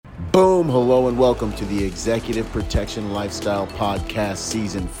Boom, hello and welcome to the Executive Protection Lifestyle Podcast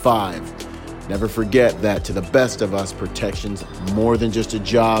Season 5. Never forget that to the best of us, protection's more than just a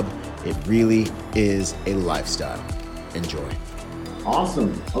job. It really is a lifestyle. Enjoy.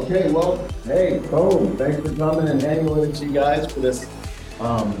 Awesome. Okay, well, hey, boom. Thanks for coming and hanging with you guys for this,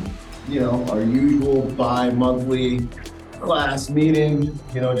 our usual bi-monthly class meeting,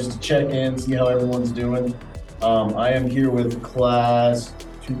 just to check in, see how everyone's doing. I am here with class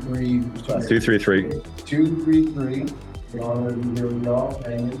 233. 233. Honor to be here with y'all.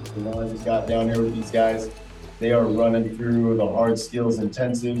 Hanging. I just got down here with these guys. They are running through the hard skills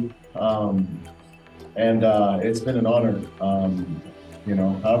intensive. And it's been an honor. How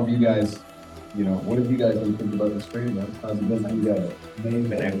have you guys, what have you guys been thinking about this training? How's it been for you guys?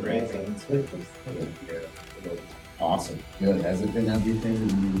 Awesome. Good. Has it been everything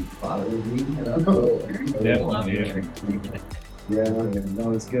you thought it would be? Yeah,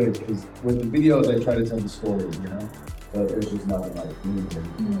 no, it's good because with the videos I try to tell the story, but there's just nothing like moving,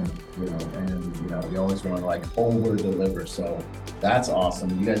 and we always want to over deliver. So that's awesome.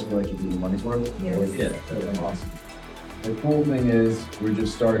 You guys feel like you're getting money's worth? Yes. Yeah, that's awesome. The cool thing is we're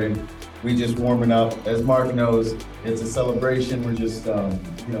just starting. We just warming up. As Mark knows, it's a celebration. We're just,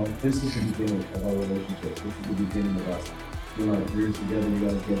 this is the beginning of our relationship. This is the beginning of us doing our careers together. You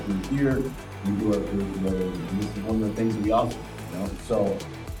guys get through here. We do our careers together. And this is one of the things we offer, So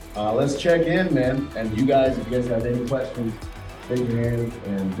let's check in, man. And you guys, if you guys have any questions, raise your hand.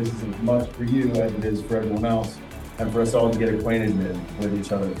 And this is as much for you as it is for everyone else. And for us all to get acquainted, man, with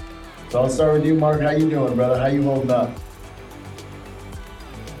each other. So I'll start with you, Mark. How you doing, brother? How you holding up?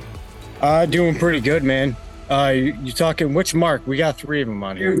 Doing pretty good, man. You talking which Mark? We got 3 of them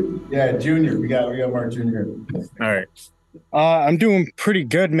on here. Yeah, Junior. We got Mark Junior. All right. I'm doing pretty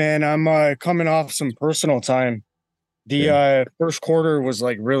good, man. I'm coming off some personal time. The first quarter was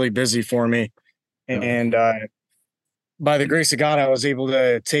really busy for me, and by the grace of God, I was able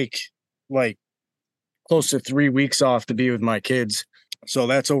to take close to 3 weeks off to be with my kids. So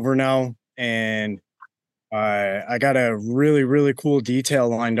that's over now, and I got a really, really cool detail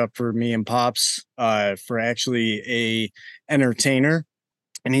lined up for me and Pops for actually a entertainer,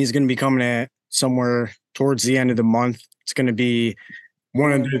 and he's going to be coming at somewhere towards the end of the month. It's going to be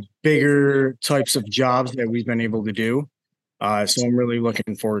one of the bigger types of jobs that we've been able to do. So I'm really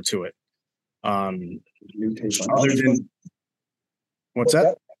looking forward to it. Other than what's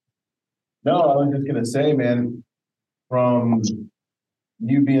that? No, I was just going to say, man, from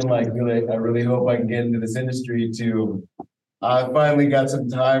you being really, I really hope I can get into this industry to I finally got some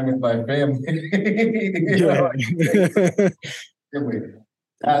time with my family.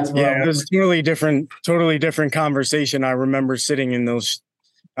 That's it was totally different conversation. I remember sitting in those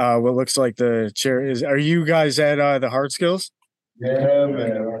what looks like the chair is. Are you guys at the Hard Skills? Yeah,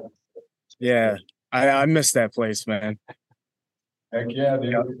 man. Yeah, I missed that place, man. Heck yeah,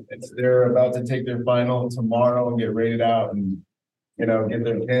 dude. They're about to take their final tomorrow and get rated out and get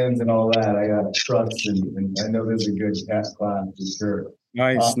their pins and all that. I got trust and I know this is a good class for sure.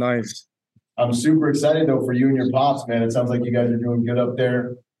 Nice. I'm super excited though for you and your pops, man. It sounds like you guys are doing good up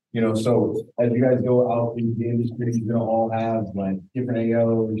there. So as you guys go out into the industry, you're gonna all have different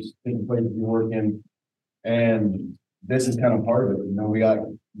AOs, different places you're working, and this is kind of part of it. We got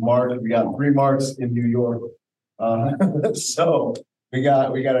Mark, we got 3 Marks in New York, so we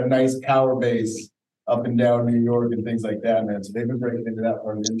got a nice power base up and down New York and things like that, man. So they've been breaking into that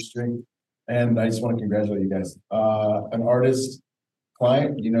part of the industry, and I just want to congratulate you guys. An artist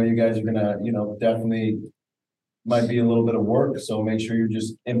client, you guys are gonna, definitely might be a little bit of work. So make sure you're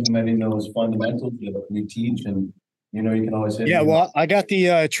just implementing those fundamentals that we teach, and you can always hit. Yeah, well, I got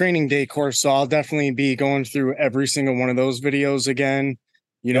the training day course, so I'll definitely be going through every single one of those videos again.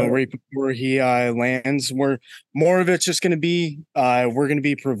 Right before he lands. Where more of it's just going to be, we're going to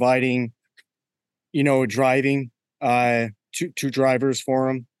be providing, driving two drivers for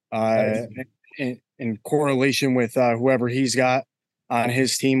him in correlation with whoever he's got on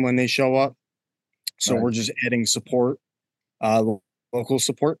his team when they show up. So we're just adding support, local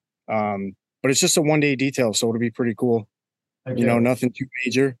support. But it's just a 1-day detail, so it'll be pretty cool. Nothing too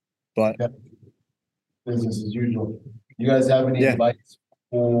major, but business as usual. You guys have any advice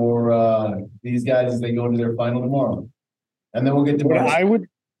for these guys as they go into their final tomorrow? And then we'll get to what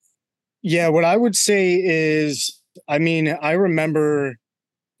I would say is, I remember,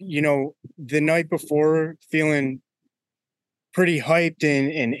 the night before feeling pretty hyped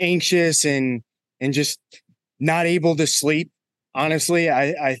and anxious and just not able to sleep. Honestly,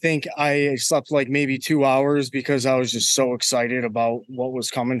 I think I slept maybe 2 hours because I was just so excited about what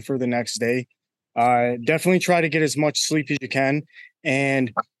was coming for the next day. Definitely try to get as much sleep as you can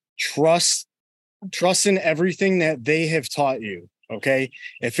and trust in everything that they have taught you. Okay.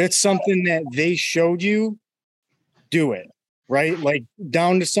 If it's something that they showed you, do it. Right. Like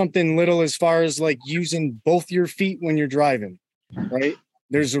down to something little as far as like using both your feet when you're driving. Right.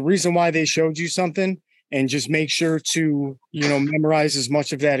 There's a reason why they showed you something, and just make sure to, memorize as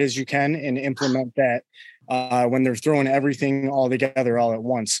much of that as you can and implement that when they're throwing everything all together all at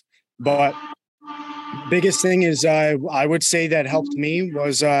once. But biggest thing is I would say that helped me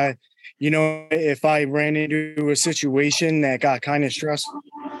was, if I ran into a situation that got kind of stressful,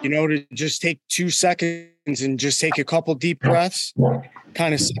 to just take 2 seconds and just take a couple deep breaths,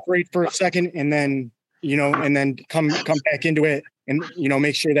 kind of separate for a second, and then, come back into it and,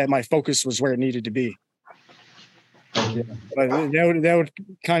 make sure that my focus was where it needed to be. Yeah. But that would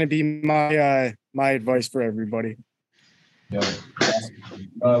kind of be my advice for everybody. Yeah.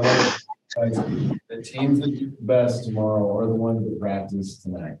 The teams that do best tomorrow are the ones that practice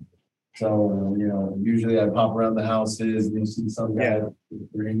tonight. So, usually I pop around the houses and you see some guys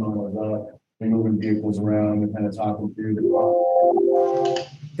with 3 models up, they're moving vehicles around and kind of talking through the.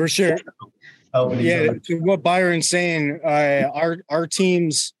 For sure. Yeah, to what Byron's saying, our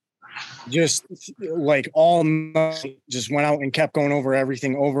teams just like all night just went out and kept going over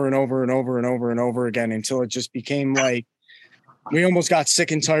everything over and over and over and over and over again until it just became like we almost got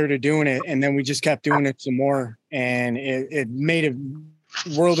sick and tired of doing it, and then we just kept doing it some more, and it made a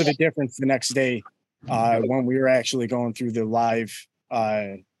world of a difference the next day when we were actually going through the live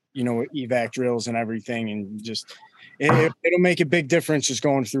evac drills and everything, and just it'll make a big difference just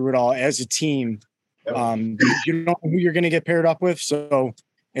going through it all as a team. You don't know who you're going to get paired up with, so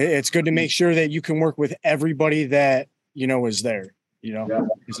it's good to make sure that you can work with everybody that is there.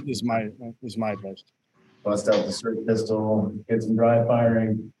 Is my advice. Bust out the straight pistol, get some dry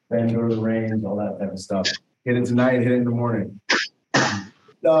firing, then go to the range, all that type of stuff. Hit it tonight, hit it in the morning.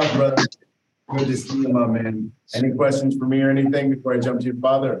 Stuff, brother. Good to see you, my man. Any questions for me or anything before I jump to your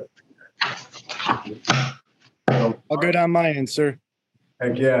father? All good on my end, sir.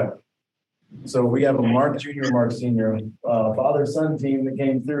 Heck yeah. So we have a Mark Jr., Mark Sr., father-son team that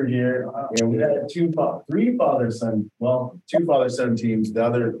came through here. And we had two father-son teams. The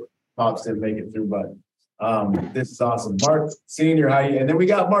other pops didn't make it through, but this is awesome. Mark Sr., and then we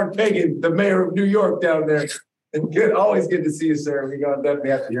got Mark Pagan, the mayor of New York down there. And always good to see you, sir. We're going to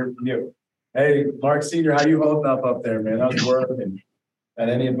definitely have to hear from you. Hey, Mark Sr., how you holding up there, man? How's work? And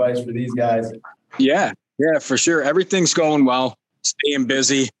any advice for these guys? Yeah, for sure. Everything's going well. Staying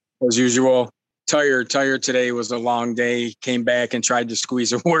busy as usual. Tired today. Was a long day. Came back and tried to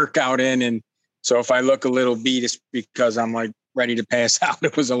squeeze a workout in. And so if I look a little beat, it's because I'm like ready to pass out.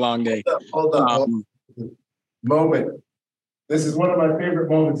 It was a long day. Hold up. Moment. This is one of my favorite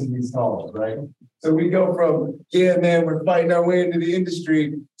moments in these calls, right? So we go from, man, we're fighting our way into the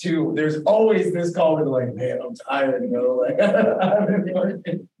industry to there's always this call where they're like, man, I'm tired, like I've been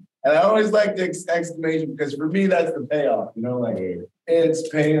working. And I always like the exclamation because for me, that's the payoff, like it's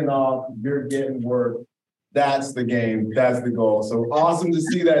paying off. You're getting work. That's the game. That's the goal. So awesome to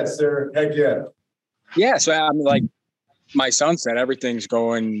see that, sir. Heck yeah. Yeah. So I'm like my son said, everything's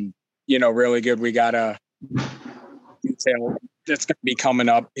going, really good. We got a detail that's going to be coming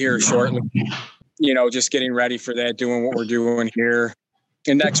up here shortly. Just getting ready for that, doing what we're doing here.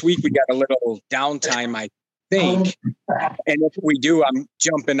 And next week we got a little downtime, I think. And if we do, I'm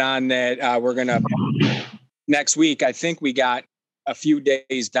jumping on that. We're going to next week. I think we got a few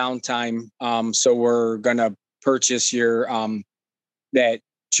days downtime. So we're going to purchase your that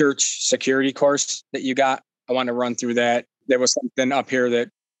church security course that you got. I want to run through that. There was something up here that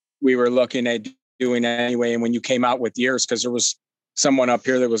we were looking at doing anyway. And when you came out with yours, because there was someone up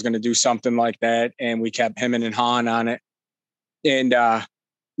here that was going to do something like that, and we kept him and Han on it. And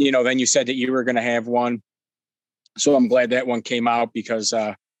then you said that you were going to have one. So I'm glad that one came out because,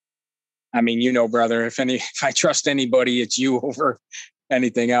 brother, if I trust anybody, it's you over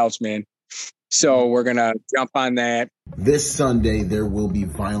anything else, man. So we're going to jump on that. This Sunday, there will be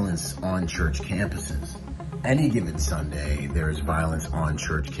violence on church campuses. Any given Sunday, there's violence on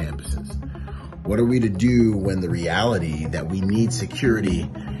church campuses. What are we to do when the reality that we need security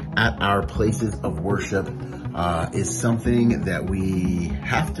at our places of worship is something that we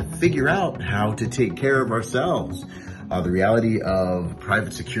have to figure out how to take care of ourselves? The reality of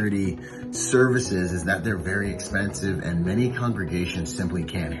private security services is that they're very expensive and many congregations simply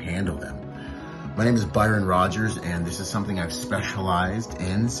can't handle them. My name is Byron Rogers, and this is something I've specialized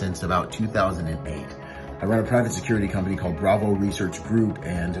in since about 2008. I run a private security company called Bravo Research Group,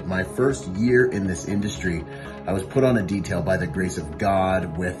 and my first year in this industry, I was put on a detail by the grace of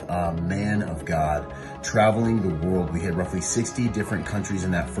God with a man of God traveling the world. We hit roughly 60 different countries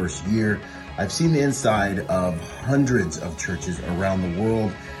in that first year. I've seen the inside of hundreds of churches around the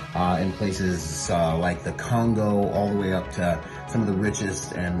world, in places like the Congo, all the way up to some of the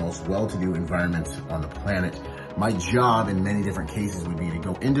richest and most well-to-do environments on the planet. My job in many different cases would be to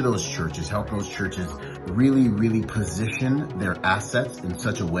go into those churches, help those churches really position their assets in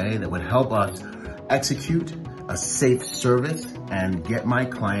such a way that would help us execute a safe service and get my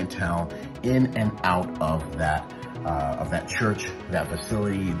clientele in and out of that church, that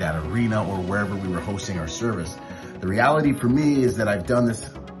facility, that arena, or wherever we were hosting our service. The reality for me is that I've done this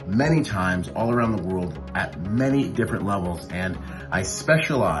many times all around the world at many different levels, and I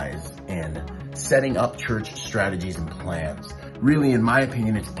specialize in setting up church strategies and plans. Really, in my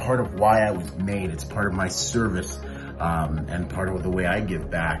opinion, it's part of why I was made. It's part of my service, and part of the way I give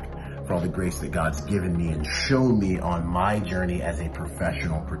back for all the grace that God's given me and shown me on my journey as a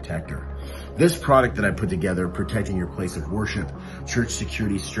professional protector. This product that I put together, Protecting Your Place of Worship, Church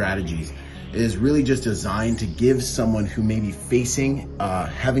Security Strategies, is really just designed to give someone who may be facing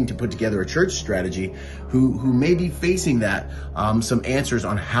having to put together a church strategy, who may be facing that, some answers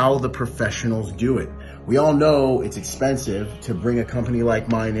on how the professionals do it. We all know it's expensive to bring a company like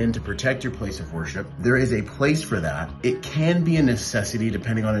mine in to protect your place of worship. There is a place for that. It can be a necessity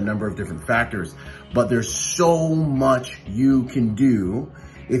depending on a number of different factors, but there's so much you can do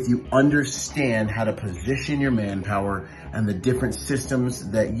if you understand how to position your manpower and the different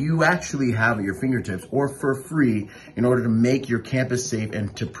systems that you actually have at your fingertips or for free in order to make your campus safe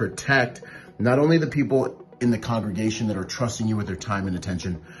and to protect not only the people in the congregation that are trusting you with their time and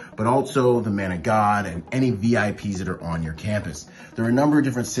attention, but also the man of God and any VIPs that are on your campus. There are a number of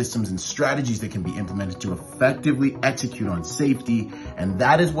different systems and strategies that can be implemented to effectively execute on safety, and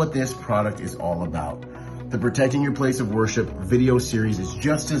that is what this product is all about. The Protecting Your Place of Worship video series is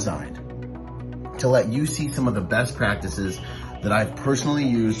just designed to let you see some of the best practices that I've personally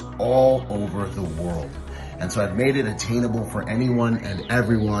used all over the world. And so I've made it attainable for anyone and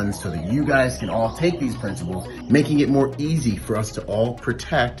everyone so that you guys can all take these principles, making it more easy for us to all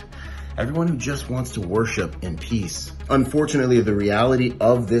protect everyone who just wants to worship in peace. Unfortunately, the reality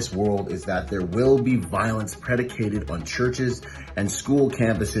of this world is that there will be violence predicated on churches and school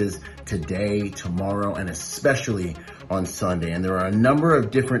campuses today, tomorrow, and especially on Sunday. And there are a number of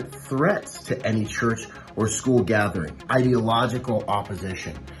different threats to any church or school gathering: ideological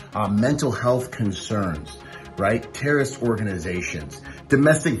opposition, mental health concerns, right? Terrorist organizations,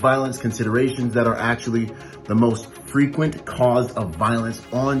 domestic violence considerations that are actually the most frequent cause of violence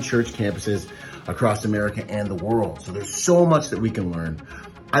on church campuses across America and the world. So there's so much that we can learn.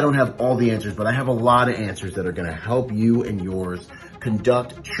 I don't have all the answers, but I have a lot of answers that are going to help you and yours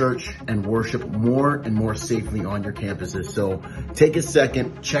conduct church and worship more and more safely on your campuses. So take a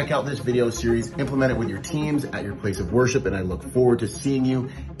second, check out this video series, implement it with your teams at your place of worship, and I look forward to seeing you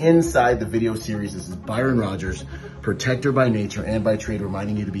inside the video series. This is Byron Rogers, protector by nature and by trade,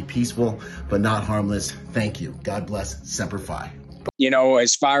 reminding you to be peaceful but not harmless. Thank you. God bless. Semper Fi. You know,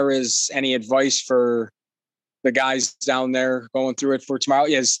 as far as any advice for the guys down there going through it for tomorrow,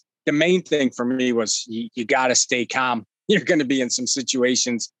 is the main thing for me was you got to stay calm. You're going to be in some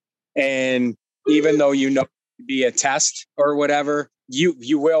situations, and even though you know it'll be a test or whatever,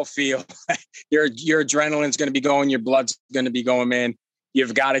 you will feel your adrenaline's going to be going, your blood's going to be going, man.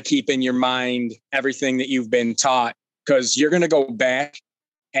 You've got to keep in your mind everything that you've been taught, because you're going to go back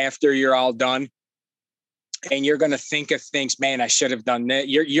after you're all done and you're going to think of things, man, I should have done that.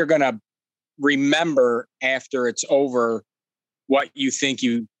 You're going to remember after it's over what you think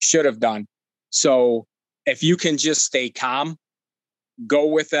you should have done. So if you can just stay calm, go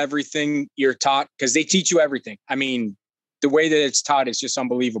with everything you're taught, because they teach you everything. I mean, the way that it's taught is just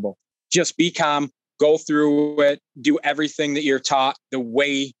unbelievable. Just be calm, go through it, do everything that you're taught the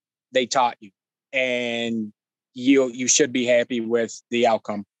way they taught you, and you should be happy with the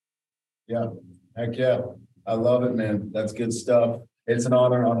outcome. Yeah, heck yeah. I love it, man. That's good stuff. It's an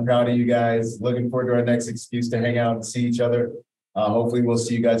honor. I'm proud of you guys. Looking forward to our next excuse to hang out and see each other. Hopefully we'll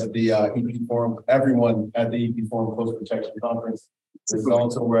see you guys at the EP Forum, everyone at the EP Forum Close Protection Conference. This is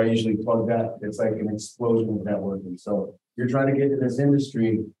also where I usually plug that. It's like an explosion of networking. So if you're trying to get into this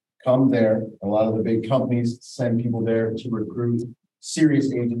industry, come there. A lot of the big companies send people there to recruit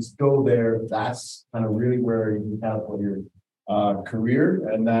serious agents. Go there. That's kind of really where you have for your career.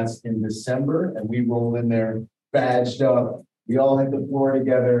 And that's in December. And we roll in there badged up. We all hit the floor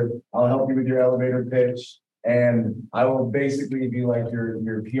together. I'll help you with your elevator pitch. And I will basically be like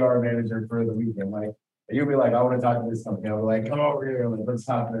your PR manager for the weekend. Like, you'll be like, I want to talk to this company. I'll be like, come over here, let's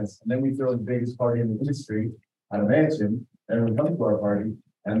talk to this. And then we throw the biggest party in the industry. at a mansion, everyone comes to our party,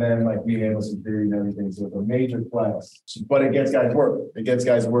 and then like being able to security and everything. So it's a major flex, but it gets guys work. It gets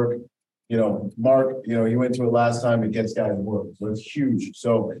guys work. You know, Mark, you know, you went to it last time, it gets guys work. So it's huge.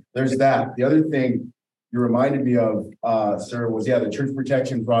 So there's that. The other thing you reminded me of, sir, was the church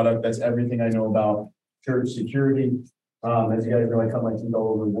protection product. That's everything I know about church security. As you guys know, I come my team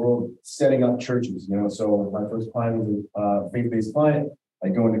all over the world setting up churches, you know. So my first client was a faith-based client. I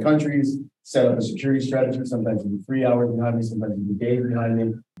go into countries, set up a security strategy. Sometimes you do 3 hours behind me, sometimes you do days behind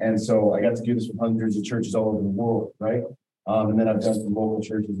me. And so I got to do this with hundreds of churches all over the world, right? And then I've done some local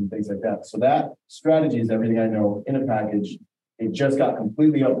churches and things like that. So that strategy is everything I know in a package. It just got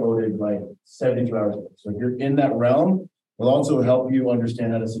completely uploaded like 72 hours ago. So if you're in that realm, it'll also help you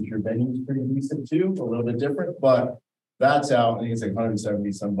understand how to secure venues pretty decent too, a little bit different, but that's out. I think it's like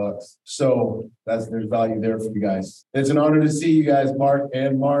 170 some bucks. So there's value there for you guys. It's an honor to see you guys, Mark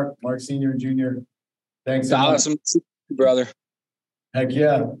Senior and Junior. Thanks. It's awesome, brother. Heck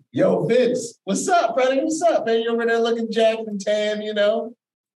yeah. Yo, Vince, what's up, brother? What's up, man? You over there looking jacked and tan, you know?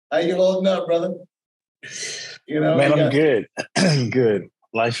 How you holding up, brother? You know, man, I'm good. Good.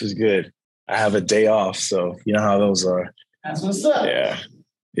 Life is good. I have a day off, so you know how those are. That's what's up. Yeah.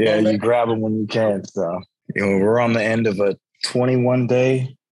 You grab them when you can. So, you know, we're on the end of a 21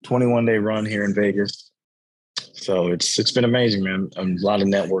 day run here in Vegas. So it's been amazing, man. A lot of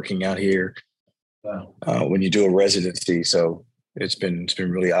networking out here. Wow. When you do a residency, so it's been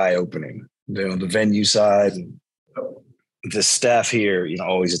really eye opening. The venue side and the staff here, you know,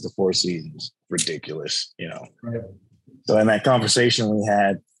 always at the Four Seasons, ridiculous, you know. Right. So in that conversation we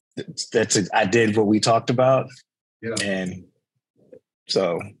had, I did what we talked about, and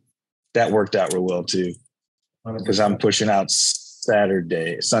so that worked out real well too, because I'm pushing out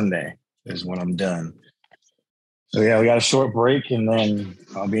Sunday is when I'm done. So yeah, we got a short break, and then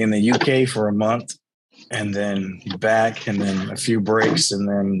I'll be in the UK for a month, and then back, and then a few breaks, and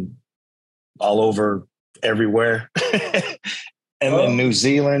then all over everywhere. And then New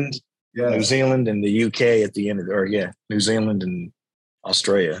Zealand and the UK at the end of New Zealand and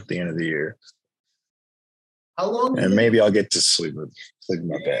Australia at the end of the year. How long? And maybe I'll get to sleep in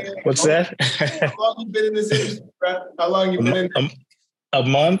my bed. What's that? How long you been in this industry, bro? How long you been in? A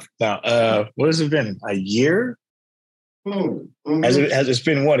month now. What has it been? A year? Mm-hmm. Has it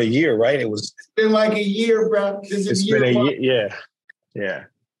been what, a year, right? It's been like a year, bro. It's been a year. Yeah.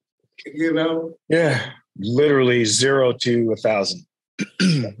 You know? Yeah. Literally 0 to 1,000.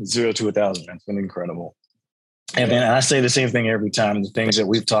 0 to 1,000. It's been incredible. And man, I say the same thing every time. The things that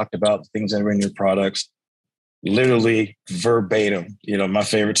we've talked about, the things that are in your products, literally verbatim. You know, my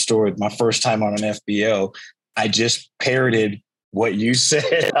favorite story, my first time on an FBO, I just parroted what you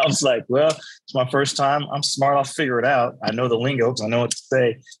said. I was like, well, it's my first time. I'm smart. I'll figure it out. I know the lingo because I know what to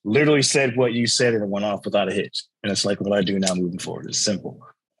say. Literally said what you said and it went off without a hitch. And it's like what I do now moving forward. It's simple.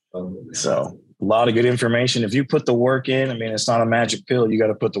 So a lot of good information. If you put the work in, I mean, it's not a magic pill. You got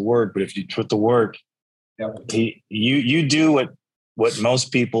to put the work. But if you put the work, you do what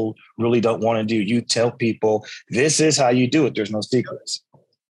most people really don't want to do. You tell people, this is how you do it. There's no secrets.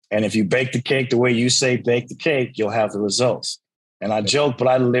 And if you bake the cake the way you say bake the cake, you'll have the results. And I joke, but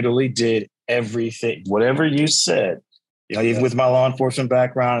I literally did everything, whatever you said, you know, even with my law enforcement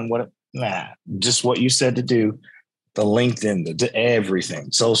background, just what you said to do, the LinkedIn, the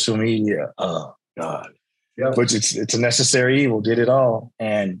everything, social media. Oh God. Yeah. Which it's a necessary evil, did it all.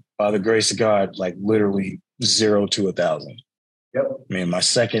 And by the grace of God, like literally 0 to 1,000. Yep. I mean, my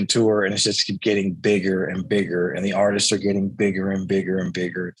second tour, and it's just getting bigger and bigger, and the artists are getting bigger and bigger and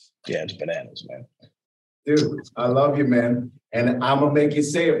bigger. Yeah, it's bananas, man. Dude, I love you, man. And I'm going to make you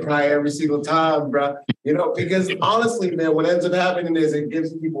say it probably every single time, bro. You know, because honestly, man, what ends up happening is it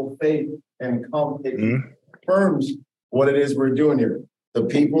gives people faith and confirms what it is we're doing here. The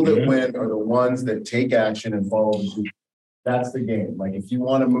people that win are the ones that take action and follow the truth. That's the game. Like, if you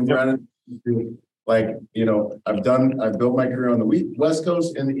want to move around, like, you know, I've built my career on the West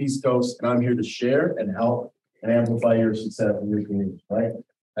Coast and the East Coast, and I'm here to share and help and amplify your success in your community, right?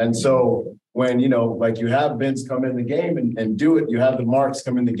 And so when, you know, like you have Vince come in the game and do it, you have the Marks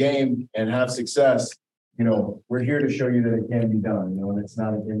come in the game and have success, you know, we're here to show you that it can be done, you know, and it's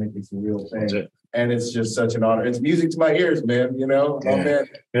not a gimmick, it's a real thing. And it's just such an honor. It's music to my ears, man, you know, man.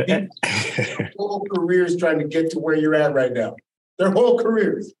 Their whole careers trying to get to where you're at right now. Their whole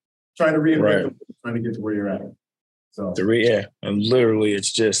careers trying to reinvent them, trying to get to where you're at. So and literally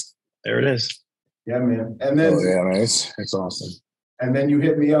it's just, there it is. Yeah, man. And then man, it's awesome. And then you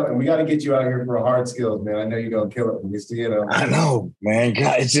hit me up, and we got to get you out here for a hard skills, man. I know you're gonna kill it. You know. I know, man.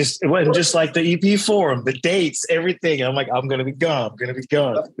 God, it wasn't just like the EP forum, the dates, everything. I'm like, I'm gonna be gone.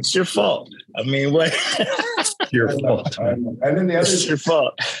 It's your fault. I mean, what? Your fault. And then the other It's your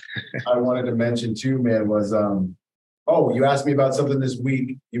fault. I wanted to mention too, man, was you asked me about something this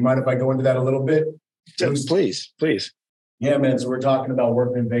week. You mind if I go into that a little bit? Please. Yeah, man. So we're talking about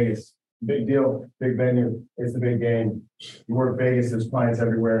working in Vegas. Big deal, big venue. It's the big game. You work Vegas, there's clients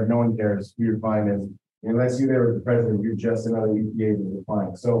everywhere. No one cares who your client is. Unless you're there with the president, you're just another EPA with the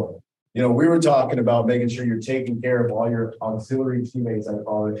client. So, we were talking about making sure you're taking care of all your auxiliary teammates, I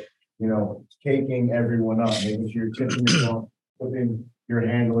call it, caking everyone up, making sure you're tipping tipping your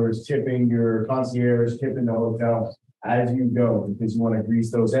handlers, tipping your concierge, tipping the hotel as you go, because you want to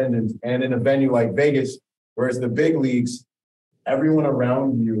grease those engines. And in a venue like Vegas, where it's the big leagues, everyone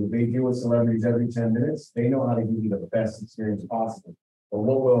around you, they deal with celebrities every 10 minutes. They know how to give you the best experience possible. But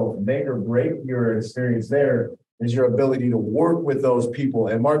what will make or break your experience there is your ability to work with those people.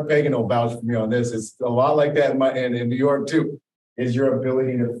 And Mark Pagan will vouch for me on this. It's a lot like that in New York too, is your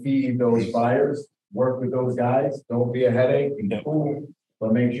ability to feed those buyers, work with those guys. Don't be a headache, be cool,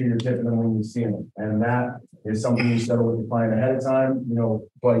 but make sure you're tipping them when you see them. And that is something you settle with the client ahead of time,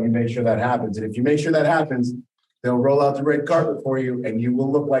 but you make sure that happens. And if you make sure that happens, they'll roll out the red carpet for you and you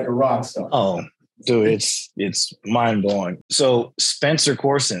will look like a rock star. Oh, dude, it's mind blowing. So Spencer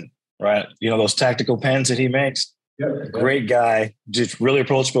Corson, right? Those tactical pens that he makes. Yep. Great guy, just really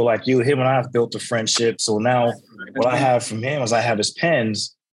approachable like you. Him and I have built a friendship. So now what I have from him is I have his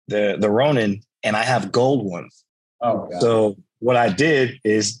pens, the Ronin, and I have gold ones. Oh, God. So what I did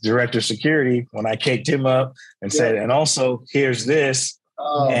is director of security, when I caked him up and said, and also here's this,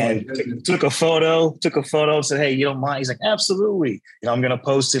 and took a photo, said, hey, you don't mind? He's like, absolutely. I'm going to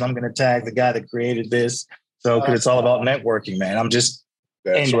post it. I'm going to tag the guy that created this. So, because it's all about networking, man.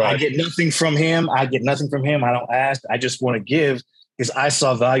 Right. I get nothing from him. I don't ask. I just want to give because I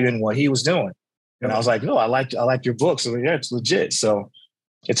saw value in what he was doing. And I was like, no, I like your book. So yeah, it's legit. So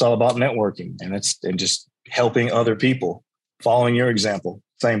it's all about networking and just helping other people, following your example,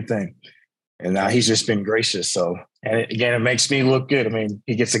 same thing. And now he's just been gracious. So, and it makes me look good. I mean,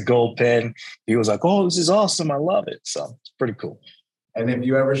 he gets a gold pen. He was like, oh, this is awesome. I love it. So it's pretty cool. And if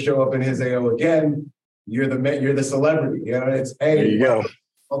you ever show up in his AO again, you're the celebrity. It's, hey, there you go.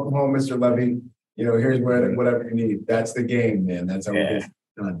 Welcome home, Mr. Levy. Here's whatever you need. That's the game, man. That's how it gets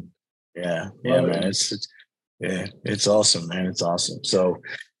done. Yeah, man. It's awesome, man. It's awesome. So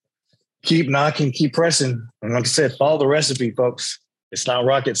keep knocking, keep pressing. And like I said, follow the recipe, folks. It's not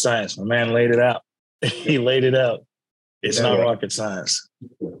rocket science. My man laid it out. He laid it out. It's not rocket science.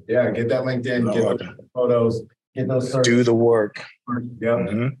 Yeah, get that LinkedIn, get those photos, get those searches. Do the work. Yeah.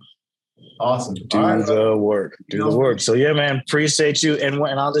 Mm-hmm. Awesome. Do the work. Do the work. So yeah, man, appreciate you. And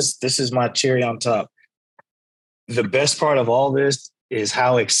this is my cherry on top. The best part of all this is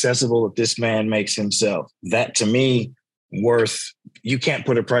how accessible this man makes himself. That to me, you can't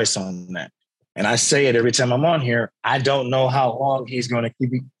put a price on that. And I say it every time I'm on here. I don't know how long he's going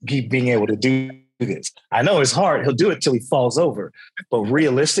to keep being able to do this. I know it's hard. He'll do it till he falls over. But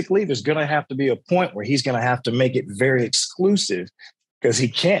realistically, there's going to have to be a point where he's going to have to make it very exclusive because he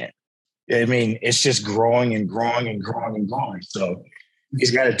can't. I mean, it's just growing and growing and growing and growing. So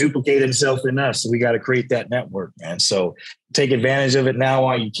he's got to duplicate himself enough. So we got to create that network, man. So take advantage of it now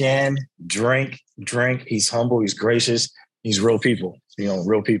while you can. Drink. He's humble. He's gracious. He's real people.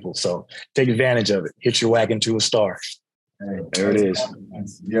 Real people. So take advantage of it. Hit your wagon to a star. Hey, there it is.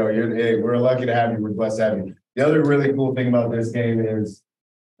 We're lucky to have you. We're blessed to have you. The other really cool thing about this game is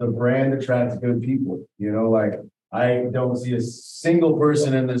the brand attracts good people. I don't see a single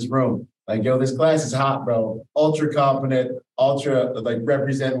person in this room. This class is hot, bro. Ultra confident, ultra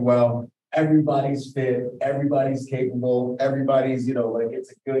representing well. Everybody's fit. Everybody's capable. Everybody's,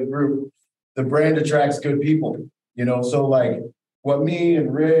 it's a good group. The brand attracts good people, so what me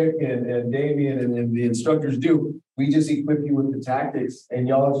and Rick and Damian and the instructors do, we just equip you with the tactics and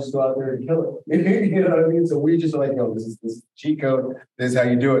y'all just go out there and kill it. You know what I mean? So we just this is cheat code. This is how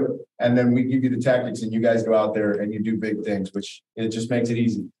you do it. And then we give you the tactics and you guys go out there and you do big things, which it just makes it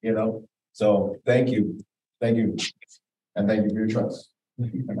easy, So thank you. Thank you. And thank you for your trust.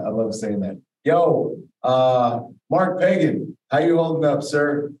 I love saying that. Yo, Mark Pagan, how you holding up,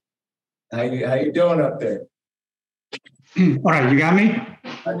 sir? How you doing up there? All right, you got me?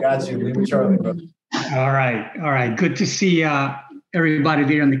 I got you. Leave me Charlie, brother. All right. Good to see everybody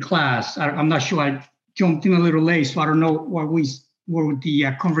there in the class. I'm not sure. I jumped in a little late, so I don't know where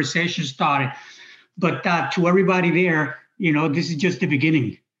the conversation started. But to everybody there, this is just the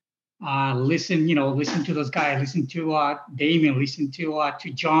beginning. Listen to those guys. Listen to Damien. Listen to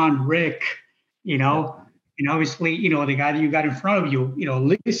John, Rick. And obviously, the guy that you got in front of you.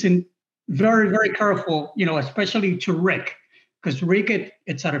 Listen very, very careful. Especially to Rick, because Rick,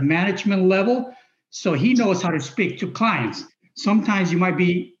 it's at a management level. So he knows how to speak to clients. Sometimes you might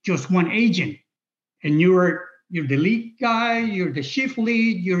be just one agent and you're the lead guy, you're the shift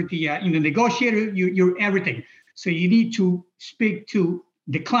lead, you're the negotiator, you're everything. So you need to speak to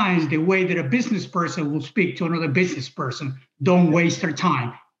the clients the way that a business person will speak to another business person. Don't waste their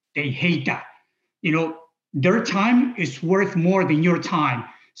time. They hate that. Their time is worth more than your time.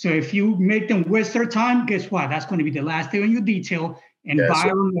 So if you make them waste their time, guess what? That's going to be the last day on your detail. And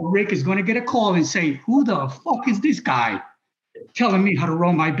Byron or Rick is going to get a call and say, who the fuck is this guy telling me how to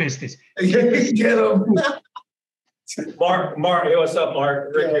run my business? Get him. Mark, hey, what's up,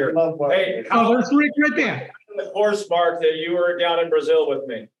 Mark? Rick here. Hey, there's Rick right there. The course, Mark, that you were down in Brazil with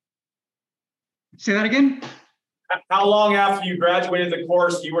me. Say that again? How long after you graduated the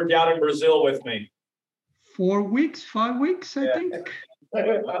course you were down in Brazil with me? 4 weeks, 5 weeks, I think.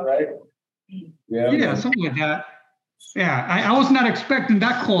 Right. Yeah, something like that. Yeah, I was not expecting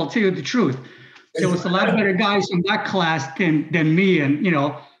that call, to tell you the truth. There was a lot better guys in that class than me. And,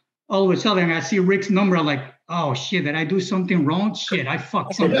 all of a sudden I see Rick's number. I'm like, oh, shit, did I do something wrong? Shit, I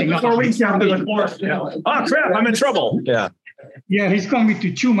fucked something up. 4 weeks after the course. Oh, crap, I'm in trouble. Yeah. Yeah, he's coming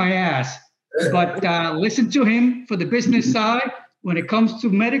to chew my ass. But listen to him for the business side. When it comes to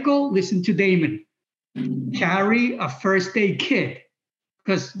medical, listen to Damon. Carry a first aid kit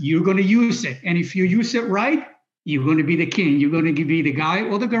because you're going to use it. And if you use it right, you're going to be the king. You're going to be the guy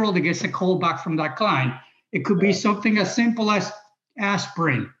or the girl that gets a call back from that client. It could be something as simple as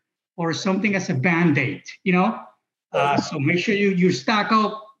aspirin or something as a Band-Aid, So make sure you stack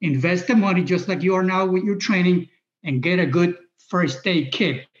up, invest the money just like you are now with your training and get a good first aid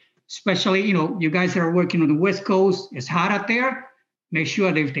kit. Especially, you guys that are working on the West Coast, it's hot out there. Make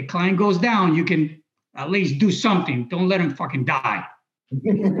sure that if the client goes down, you can at least do something. Don't let him fucking die.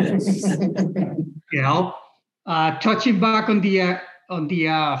 Touching back on the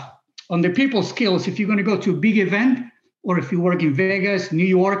people skills, if you're going to go to a big event or if you work in Vegas, New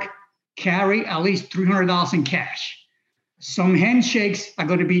York, carry at least $300 in cash. Some handshakes are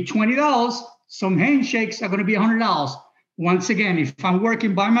going to be $20. Some handshakes are going to be $100. Once again, if I'm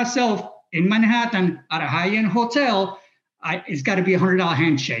working by myself in Manhattan at a high-end hotel, it's got to be a $100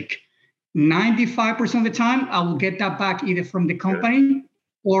 handshake. 95% of the time, I will get that back either from the company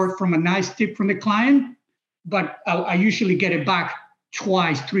or from a nice tip from the client. But I usually get it back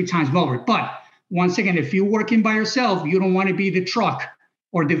twice, 3 times over. But once again, if you're working by yourself, you don't want to be the truck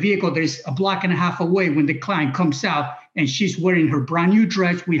or the vehicle that is a block and a half away when the client comes out and she's wearing her brand new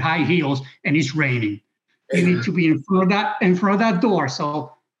dress with high heels and it's raining. You need to be in front of that door.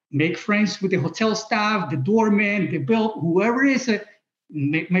 So make friends with the hotel staff, the doorman, the bill, whoever it is.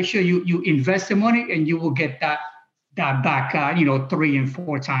 Make sure you invest the money and you will get that back, 3 and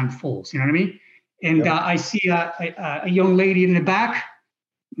 4 times fulls. You know what I mean? And I see a young lady in the back.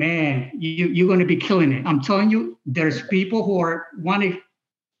 Man, you're going to be killing it. I'm telling you, there's people who are wanting.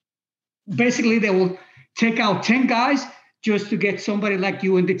 Basically, they will take out 10 guys just to get somebody like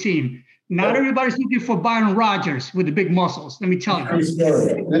you in the team. Not everybody's looking for Byron Rogers with the big muscles. Let me tell you.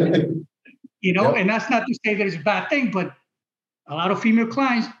 And that's not to say that it's a bad thing, but a lot of female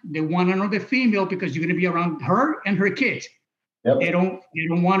clients, they want another female because you're going to be around her and her kids. Yep. They don't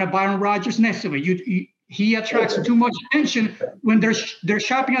want a Byron Rogers next to it. He attracts too much attention when they're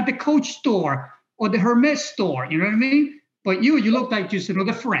shopping at the Coach store or the Hermes store. You know what I mean? But you look like just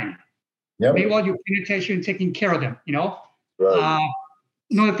another friend. Yep. Meanwhile, you're paying attention and taking care of them. Right.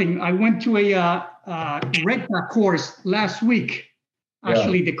 Another thing, I went to a Red Dot course last week.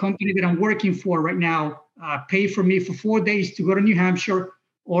 Actually, the company that I'm working for right now paid for me for 4 days to go to New Hampshire,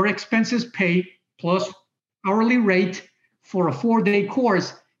 or expenses paid plus hourly rate for a 4-day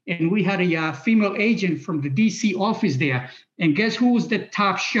course. And we had a female agent from the DC office there. And guess who was the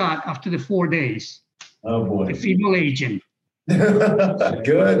top shot after the 4 days? Oh, boy. The female agent.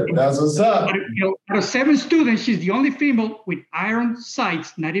 Good. That's what's up. Out of 7 students, she's the only female with iron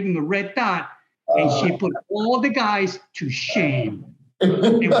sights, not even a red dot. And she put all the guys to shame. To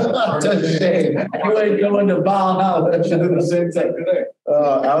shame. You ain't going to Valhalla. That should have the same thing today.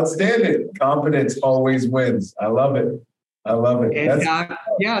 Outstanding. Confidence always wins. I love it. And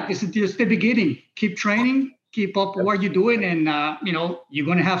this is just the beginning. Keep training, keep up what you're doing, and you're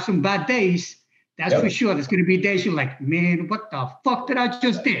going to have some bad days. That's for sure. There's going to be days you're like, man, what the fuck did I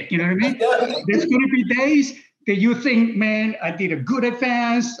just did? You know what I mean? There's going to be days that you think, man, I did a good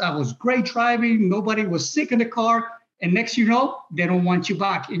advance. I was great driving. Nobody was sick in the car. And next you know, they don't want you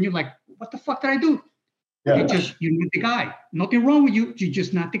back. And you're like, what the fuck did I do? Yeah. You're not the guy. Nothing wrong with you. You're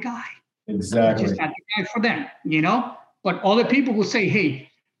just not the guy. Exactly. You're just not the guy for them, But other people will say, hey,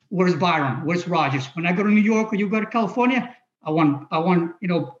 where's Byron? Where's Rogers? When I go to New York or you go to California, I want, I want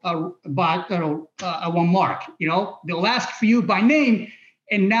Mark. They'll ask for you by name,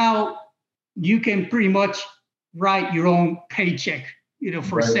 and now you can pretty much write your own paycheck,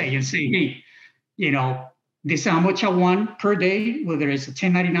 for say, and say, hey, this is how much I want per day, whether it's a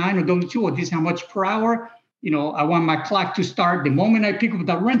 1099 or W-2, or this is how much per hour. I want my clock to start the moment I pick up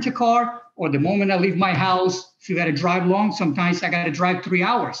the rent-a-car or the moment I leave my house. If you got to drive long, sometimes I got to drive 3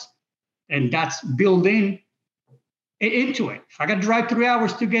 hours, and that's built into it. If I got to drive 3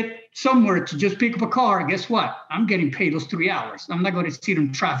 hours to get somewhere to just pick up a car, guess what? I'm getting paid those 3 hours. I'm not going to sit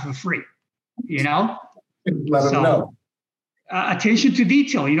in traffic for free, Let them know. Attention to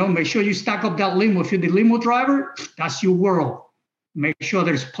detail, make sure you stack up that limo. If you're the limo driver, that's your world. Make sure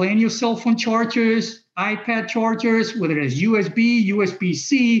there's plenty of cell phone chargers, iPad chargers, whether it's USB,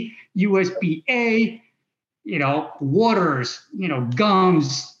 USB-C, USB-A, waters,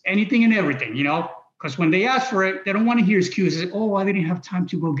 gums, anything and everything, because when they ask for it, they don't want to hear excuses. Oh, I didn't have time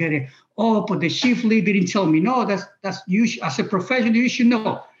to go get it. Oh, but the shift lead didn't tell me. No, that's you. As a professional, you should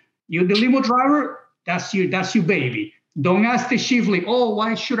know. You're the limo driver. That's your baby. Don't ask the shift lead. Oh,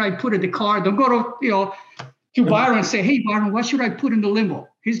 why should I put in the car? Don't go to Byron and say, hey, Byron, what should I put in the limo?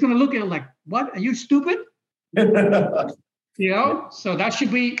 He's going to look at it like, what? Are you stupid? So that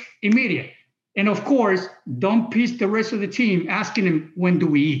should be immediate. And of course, don't piss the rest of the team asking them, when do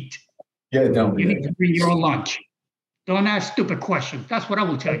we eat? Yeah, don't. You need to bring your own lunch. Don't ask stupid questions. That's what I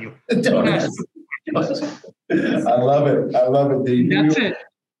will tell you. Don't ask stupid questions. I love it. Dave. That's it.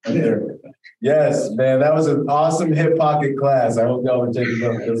 There. Yes, man, that was an awesome hip pocket class. I hope y'all are taking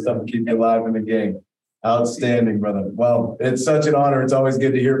good stuff and keep you alive in the game. Outstanding, brother. Well, it's such an honor. It's always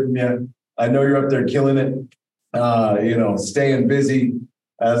good to hear from you. I know you're up there killing it, staying busy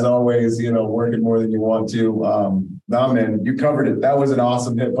as always, working more than you want to. Man, you covered it. That was an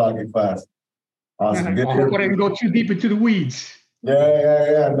awesome hip pocket class. Awesome. I hope I didn't go too deep into the weeds.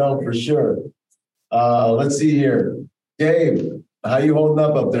 Yeah. No, for sure. Let's see here. Dave, how you holding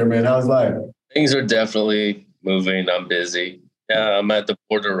up there, man? How's life? Things are definitely moving. I'm busy. Yeah, I'm at the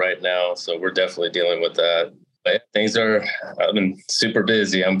border right now, so we're definitely dealing with that. But I've been super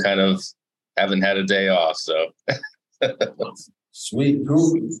busy. I'm kind of haven't had a day off, so. Sweet.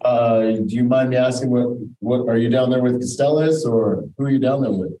 Who, do you mind me asking what are you down there with Costellas, or who are you down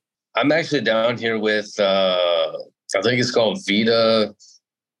there with? I'm actually down here with, I think it's called Vita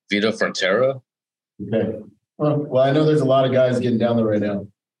Frontera. Okay. Well, I know there's a lot of guys getting down there right now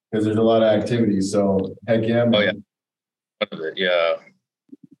because there's a lot of activity. So heck yeah. Man. Oh yeah. Yeah.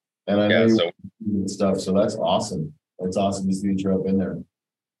 And I know you stuff. So that's awesome. It's awesome to see that you're up in there.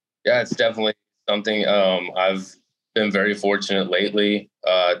 Yeah, it's definitely something. I've been very fortunate lately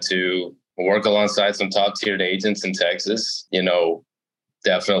to work alongside some top tiered agents in Texas.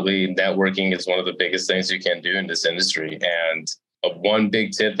 Definitely networking is one of the biggest things you can do in this industry. And one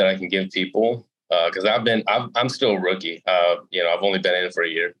big tip that I can give people, because I'm still a rookie. I've only been in it for a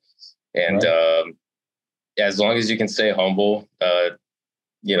year, and as long as you can stay humble,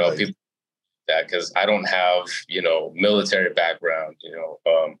 people that, because I don't have military background.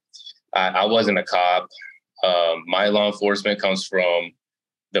 I wasn't a cop. My law enforcement comes from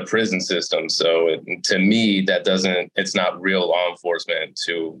the prison system, so to me it's not real law enforcement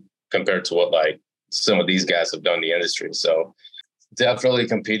compared to what like some of these guys have done in the industry. So definitely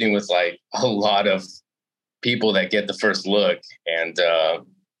competing with like a lot of people that get the first look. And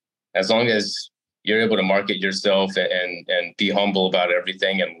as long as you're able to market yourself and be humble about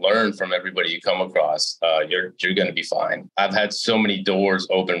everything and learn from everybody you come across, you're going to be fine. I've had so many doors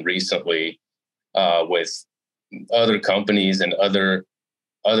open recently with other companies and other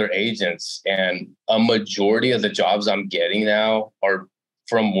agents. And a majority of the jobs I'm getting now are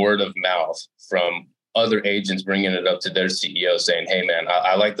from word of mouth, from other agents bringing it up to their CEO saying, hey, man,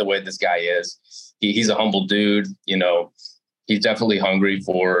 I like the way this guy is. He's a humble dude. He's definitely hungry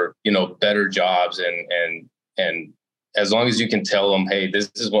for, better jobs. And as long as you can tell them, hey, this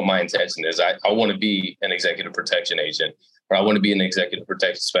is what my intention is. I want to be an executive protection agent, or I want to be an executive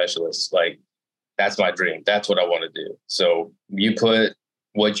protection specialist. Like, that's my dream. That's what I want to do. So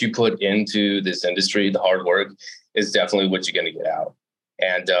what you put into this industry, the hard work, is definitely what you're going to get out.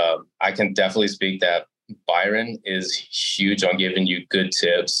 And I can definitely speak that Byron is huge on giving you good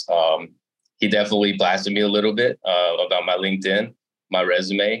tips. He definitely blasted me a little bit about my LinkedIn, my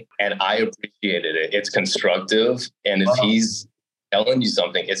resume, and I appreciated it. It's constructive. And if he's telling you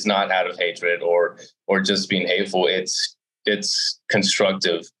something, it's not out of hatred or just being hateful. It's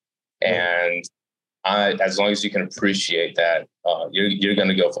constructive. And as long as you can appreciate that, you're going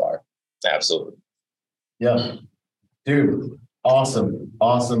to go far. Absolutely. Yeah. Dude,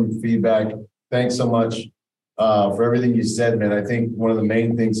 awesome feedback. Thanks so much. for everything you said, man. I think one of the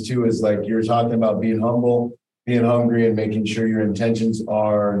main things too is like you're talking about being humble, being hungry, and making sure your intentions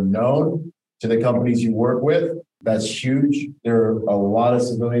are known to the companies you work with. That's huge. There are a lot of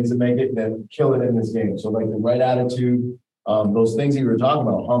civilians that make it that kill it in this game. So like the right attitude, those things that you were talking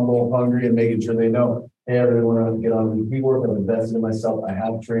about, humble, hungry, and making sure they know, hey, I really want to get on the work. I'm invested in myself. I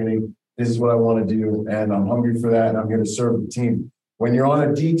have training. This is what I want to do. And I'm hungry for that. And I'm going to serve the team. When you're on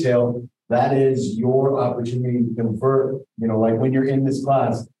a detail, that is your opportunity to convert, like when you're in this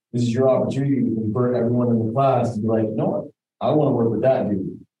class, this is your opportunity to convert everyone in the class to be like, no, I want to work with that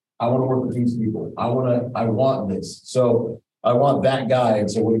dude. I want to work with these people. I want this. So I want that guy.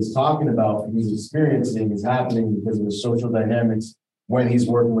 And so what he's talking about, he's experiencing is happening because of the social dynamics when he's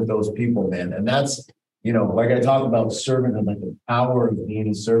working with those people, man. And that's, like I talk about servanthood, like the power of being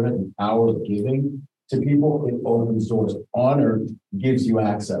a servant, the power of giving to people, it opens doors. Honor gives you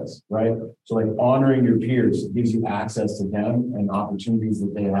access, right? So like honoring your peers gives you access to them and opportunities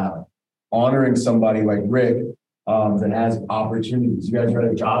that they have. Honoring somebody like Rick that has opportunities. You guys are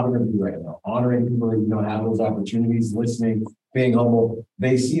at a job interview right now. Honoring people that have those opportunities, listening, being humble.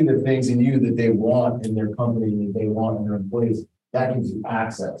 They see the things in you that they want in their company, that they want in their employees. That gives you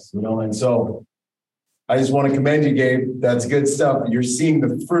access, and so I just want to commend you, Gabe. That's good stuff. You're seeing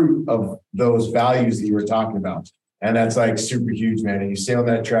the fruit of those values that you were talking about. And that's like super huge, man. And you stay on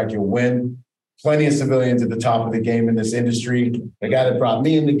that track, you'll win. Plenty of civilians at the top of the game in this industry. The guy that brought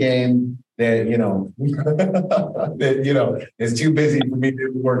me in the game, that, is too busy for me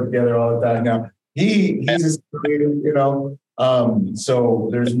to work together all the time now. He's a civilian, so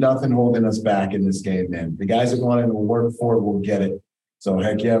there's nothing holding us back in this game, man. The guys that want to work for it will get it. So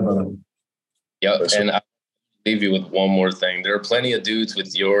heck yeah, brother. Yep, and I'll leave you with one more thing. There are plenty of dudes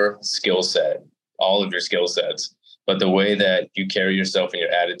with your skill set, all of your skill sets, but the way that you carry yourself and your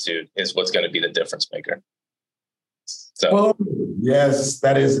attitude is what's going to be the difference maker. So, yes,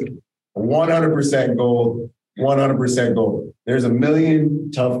 that is 100% gold, 100% gold. There's a million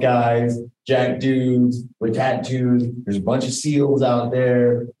tough guys, jack dudes with tattoos. There's a bunch of SEALs out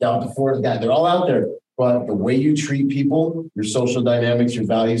there, Delta Force guys. They're all out there. But the way you treat people, your social dynamics, your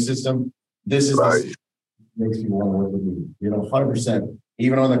value system, this is right. Makes you want to work with you. 100%.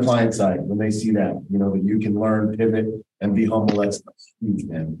 Even on the client side, when they see that, that you can learn, pivot, and be humble. That's huge,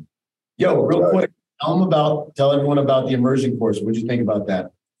 man. Yo, real quick, tell everyone about the immersion course. What'd you think about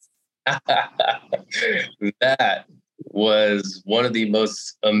that? That was one of the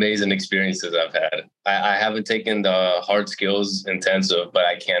most amazing experiences I've had. I haven't taken the hard skills intensive, but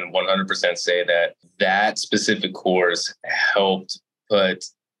I can 100% say that specific course helped put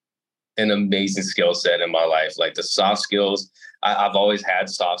an amazing skill set in my life. Like the soft skills, I've always had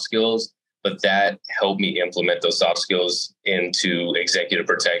soft skills, but that helped me implement those soft skills into executive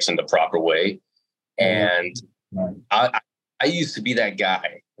protection the proper way. And I used to be that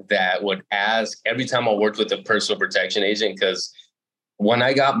guy that would ask every time I worked with a personal protection agent, because when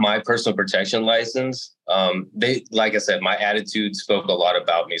I got my personal protection license, like I said, my attitude spoke a lot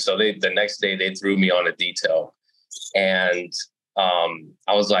about me. So the next day they threw me on a detail, and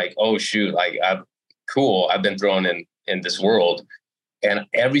I was like, oh shoot, like I've been thrown in this world. And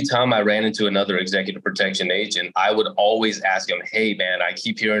every time I ran into another executive protection agent, I would always ask him, hey man, I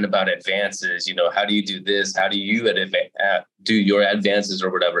keep hearing about advances. How do you do this? How do you do your advances or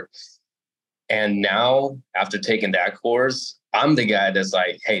whatever? And now after taking that course, I'm the guy that's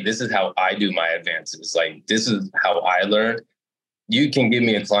like, hey, this is how I do my advances. Like, this is how I learned. You can give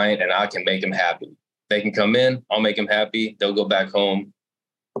me a client and I can make them happy. They can come in, I'll make them happy. They'll go back home.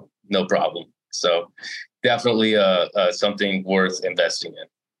 No problem. So definitely something worth investing in.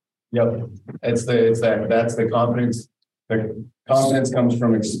 Yep. That's the confidence. The confidence comes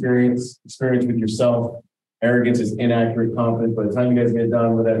from experience with yourself. Arrogance is inaccurate confidence. By the time you guys get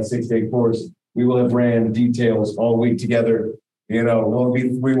done with that 6-day course, we will have ran details all week together. We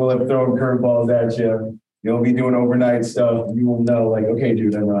will have thrown curveballs at you. You'll be doing overnight stuff. You will know, like, okay,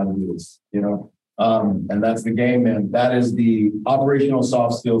 dude, I know how to do this, and that's the game, man. That is the operational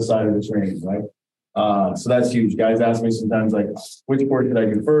soft skills side of the training, right? So that's huge. Guys ask me sometimes, like, which course should I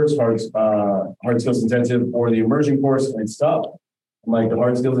do first, hard skills intensive or the immersion course? And it's tough. I'm like, the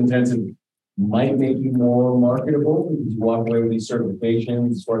hard skills intensive might make you more marketable because you walk away with these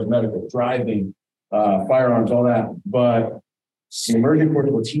certifications as far as medical, driving, firearms, all that. But the immersion course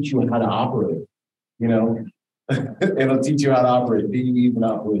will teach you how to operate. It'll teach you how to operate. Do you even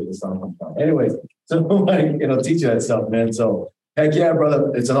operate this on? Anyways, so like it'll teach you that stuff, man. So heck yeah,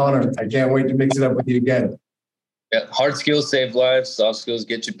 brother. It's an honor. I can't wait to mix it up with you again. Yeah, hard skills save lives, soft skills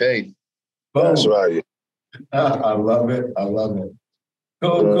get you paid. Boom. That's right. I love it.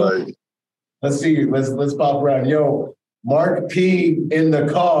 Cool. Let's see. Let's pop around. Yo, Mark P in the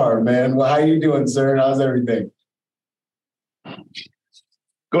car, man. Well, how you doing, sir? How's everything?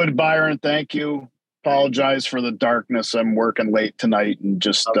 Good, Byron. Thank you. Apologize for the darkness. I'm working late tonight and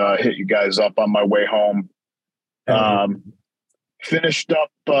just hit you guys up on my way home. Finished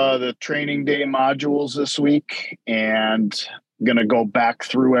up the training day modules this week and going to go back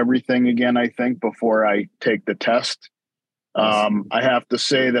through everything again, I think, before I take the test. I have to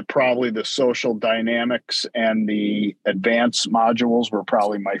say that probably the social dynamics and the advanced modules were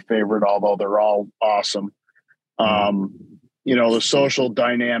probably my favorite, although they're all awesome. The social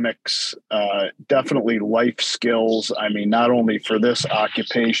dynamics, definitely life skills. I mean, not only for this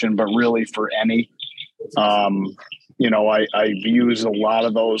occupation, but really for any. I've used a lot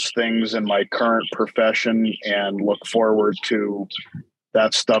of those things in my current profession and look forward to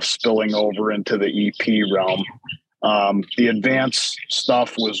that stuff spilling over into the EP realm. The advanced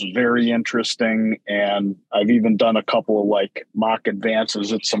stuff was very interesting, and I've even done a couple of mock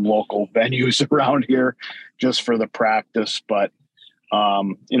advances at some local venues around here just for the practice. But,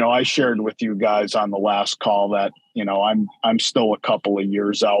 I shared with you guys on the last call that, I'm still a couple of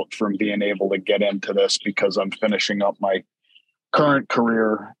years out from being able to get into this because I'm finishing up my current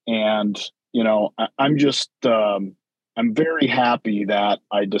career. And, I'm very happy that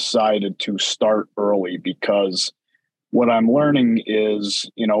I decided to start early because what I'm learning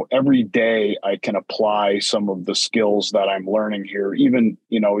is, every day I can apply some of the skills that I'm learning here, even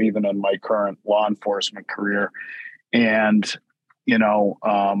in my current law enforcement career. And,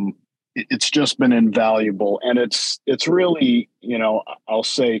 it's just been invaluable. And it's really, I'll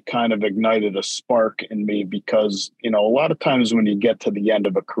say kind of ignited a spark in me because, a lot of times when you get to the end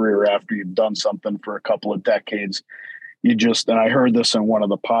of a career after you've done something for a couple of decades, and I heard this in one of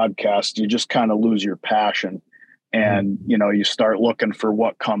the podcasts, you just kind of lose your passion. And, you start looking for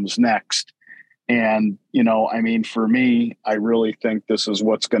what comes next. And, for me, I really think this is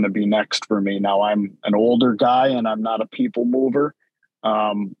what's going to be next for me. Now, I'm an older guy and I'm not a people mover,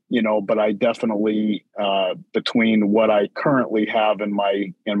 but I definitely, between what I currently have in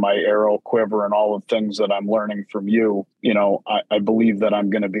my arrow quiver and all the things that I'm learning from you, I believe that I'm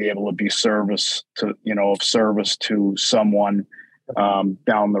going to be able to be of service to someone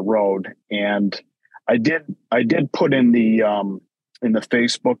down the road. And I did put in the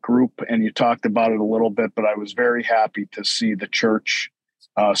Facebook group, and you talked about it a little bit, but I was very happy to see the church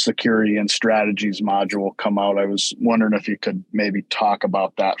security and strategies module come out. I was wondering if you could maybe talk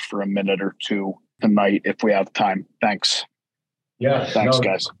about that for a minute or two tonight if we have time. Thanks. Yeah. Thanks,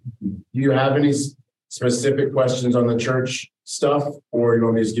 guys. Do you have any specific questions on the church stuff, or you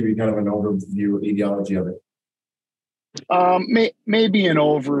want me to just give you kind of an overview ideology of it? Maybe an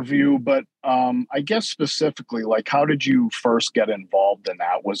overview, but I guess specifically, how did you first get involved in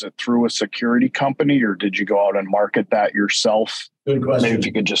that? Was it through a security company, or did you go out and market that yourself? Good question. Maybe if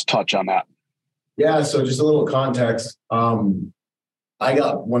you could just touch on that. Yeah. So just a little context. When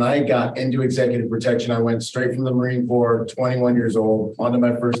I got into executive protection, I went straight from the Marine Corps, 21 years old, onto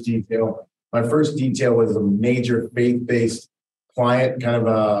my first detail. My first detail was a major faith-based client, kind of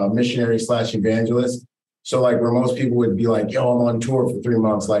a missionary / evangelist. So where most people would be like, yo, I'm on tour for 3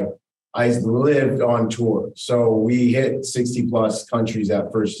 months. I lived on tour. So we hit 60 plus countries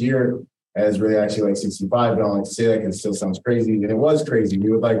that first year. And it's really actually 65, but I don't like to say that because it still sounds crazy. And it was crazy.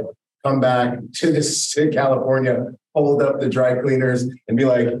 We would come back to California, hold up the dry cleaners and be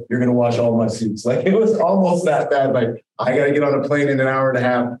like, you're going to wash all my suits. It was almost that bad. I got to get on a plane in an hour and a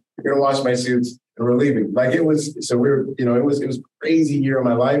half. You're going to wash my suits and we're leaving. It was a crazy year of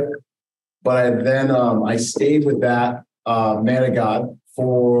my life. But then I stayed with that man of God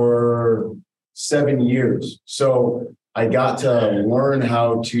for 7 years. So I got to learn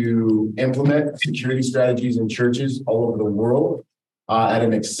how to implement security strategies in churches all over the world at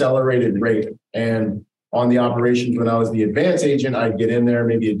an accelerated rate. And on the operations, when I was the advance agent, I'd get in there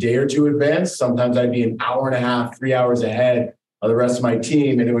maybe a day or two advance. Sometimes I'd be an hour and a half, 3 hours ahead of the rest of my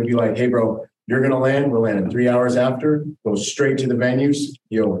team. And it would be like, hey, bro, you're going to land. We're landing 3 hours after. Go straight to the venues.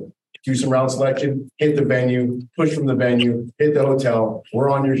 Do some route selection, hit the venue, push from the venue, hit the hotel.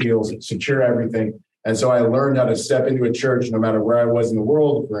 We're on your heels, secure everything. And so I learned how to step into a church, no matter where I was in the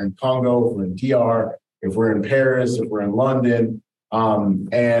world. If we're in Congo, if we're in DR, if we're in Paris, if we're in London,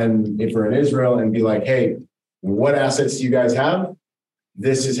 and if we're in Israel, and be like, hey, what assets do you guys have?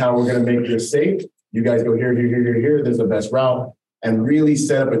 This is how we're going to make this safe. You guys go here, here, here, here, here. There's the best route. And really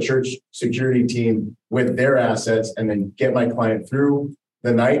set up a church security team with their assets and then get my client through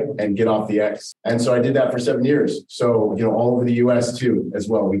the night and get off the X. And so I did that for 7 years. So, all over the US too, as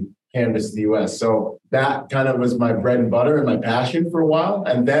well. We canvas the US. So that kind of was my bread and butter and my passion for a while.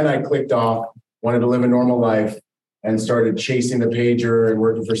 And then I clicked off, wanted to live a normal life, and started chasing the pager and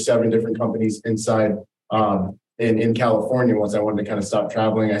working for 7 different companies inside in California. Once I wanted to kind of stop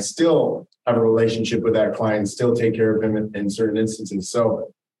traveling, I still have a relationship with that client, still take care of him in certain instances.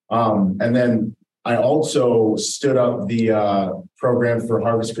 So, and then I also stood up the program for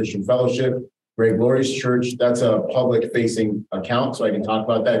Harvest Christian Fellowship, Great Glorious Church. That's a public facing account. So I can talk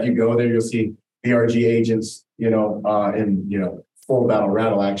about that. If you go there, you'll see BRG agents, in, full battle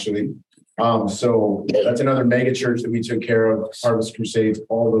rattle actually. So that's another mega church that we took care of, Harvest Crusades,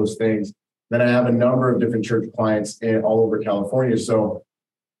 all those things. Then I have a number of different church clients all over California. So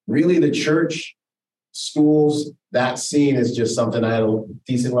really the church, schools, that scene is just something I had a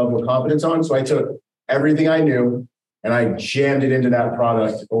decent level of confidence on. So I took everything I knew and I jammed it into that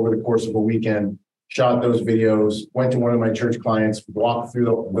product over the course of a weekend, shot those videos, went to one of my church clients, walked through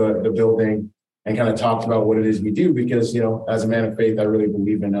the building, and kind of talked about what it is we do, because, as a man of faith, I really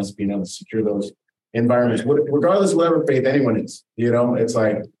believe in us being able to secure those environments, regardless of whatever faith anyone is. It's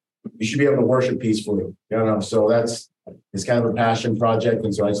like you should be able to worship peacefully. So it's kind of a passion project,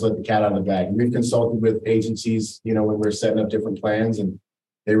 and so I just let the cat out of the bag. We've consulted with agencies, when we're setting up different plans, and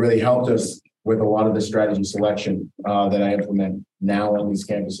they really helped us with a lot of the strategy selection that I implement now on these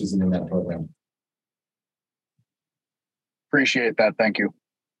campuses and in that program. Appreciate that. Thank you.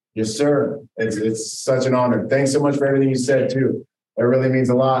 Yes, sir. It's such an honor. Thanks so much for everything you said too. It really means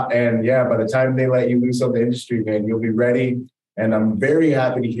a lot. And yeah, by the time they let you loose on the industry, man, you'll be ready. And I'm very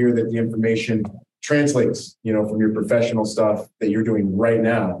happy to hear that the information translates, from your professional stuff that you're doing right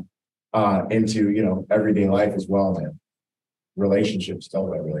now into, everyday life as well, man. Relationships, tell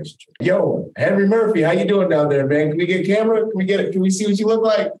about relationships. Yo, Henry Murphy, how you doing down there, man? Can we get a camera? Can we see what you look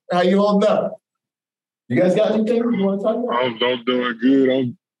like? How you holding up? You guys got anything you want to talk about? I'm doing good.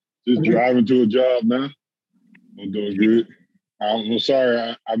 I'm just driving to a job now. I'm doing good. I'm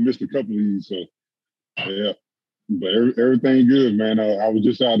sorry I missed a couple of these, so yeah. But everything good, man. I was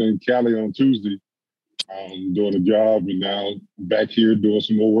just out in Cali on Tuesday, doing a job, and now back here doing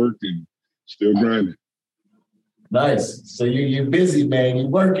some more work and still grinding. Nice. So you're busy, man. You're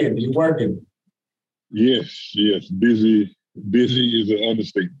working. Yes. Busy is an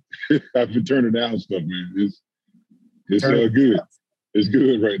understatement. I've been turning down stuff, man. It's good. It's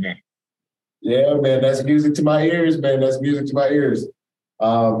good right now. Yeah, man. That's music to my ears, man. That's music to my ears.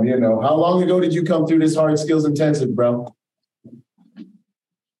 How long ago did you come through this hard skills intensive, bro?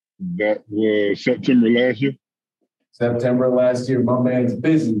 That was September last year. September last year. My man's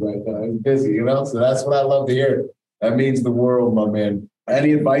busy right now. He's busy, So that's what I love to hear. That means the world, my man.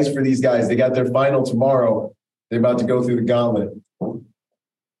 Any advice for these guys? They got their final tomorrow. They're about to go through the gauntlet.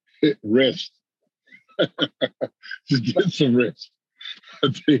 Rest. Just get some rest. I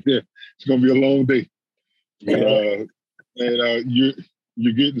tell you that. It's gonna be a long day. But,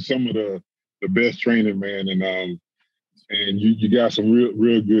 you're getting some of the best training, man, and you got some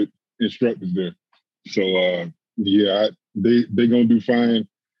real good instructors there. So they're gonna do fine.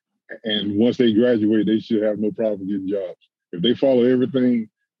 And once they graduate, they should have no problem getting jobs. If they follow everything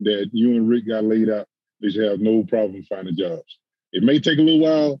that you and Rick got laid out, they should have no problem finding jobs. It may take a little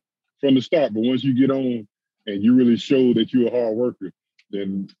while from the start, but once you get on and you really show that you're a hard worker,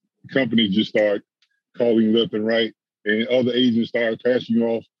 then companies just start calling left and right, and other agents start passing you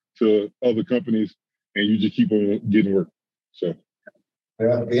off to other companies, and you just keep on getting work. So,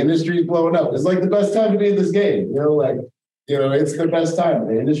 yeah, the industry's blowing up. It's like the best time to be in this game. It's the best time.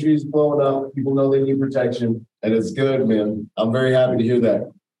 The industry's blowing up. People know they need protection, and it's good, man. I'm very happy to hear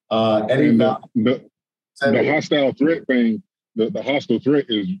that. The hostile threat thing, the hostile threat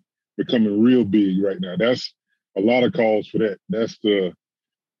is becoming real big right now. That's a lot of calls for that.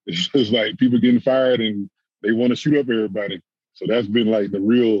 It's just like people getting fired and they want to shoot up everybody. So that's been like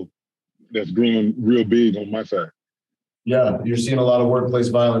that's growing real big on my side. Yeah, you're seeing a lot of workplace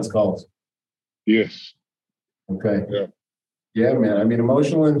violence calls. Yes. Okay. Yeah. Yeah, man. I mean,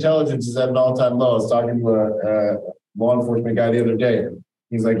 emotional intelligence is at an all-time low. I was talking to a law enforcement guy the other day.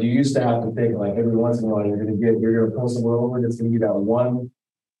 He's like, you used to have to think like every once in a while you're gonna pull someone over, and it's gonna be that one,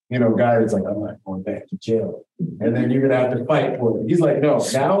 guy that's like, I'm not going back to jail. And then you're gonna have to fight for it. He's like, no,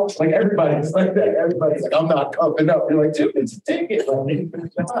 now like everybody's like that. Everybody's like, I'm not coming up. You're like, dude, it's a ticket. So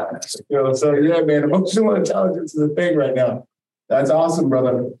yeah, man, emotional intelligence is a thing right now. That's awesome,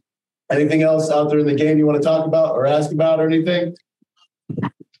 brother. Anything else out there in the game you want to talk about or ask about or anything?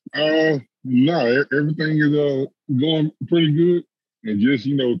 No, everything is going pretty good. And just,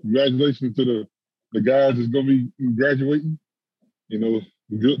 congratulations to the guys that's going to be graduating. Good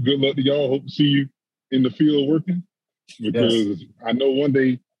luck to y'all. Hope to see you in the field working, because I know one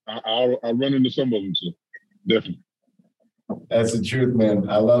day I'll run into some of them. So definitely. That's the truth, man.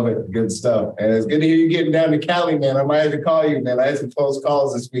 I love it. Good stuff. And it's good to hear you getting down to Cali, man. I might have to call you, man. I had some close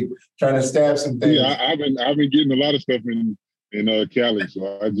calls this week trying to stab some things. Yeah, I've been getting a lot of stuff in Cali.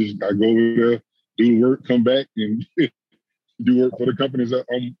 So I go over there, do work, come back, and do work for the companies that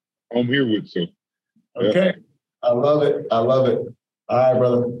I'm here with. So okay. I love it. I love it. All right,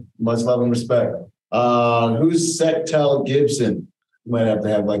 brother. Much love and respect. Who's Sectel Gibson? You might have to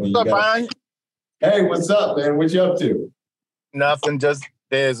have like a. What's up, Brian? Hey, what's up, man? What you up to? Nothing, just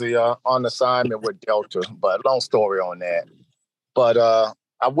busy on assignment with Delta, but long story on that. But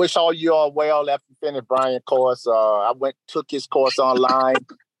I wish all you all well after you finish Brian's course. I took his course online.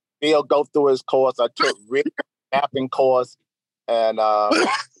 He'll go through his course. I took Rick mapping course, and I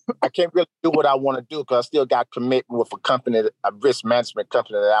can't really do what I want to do because I still got commitment with a risk management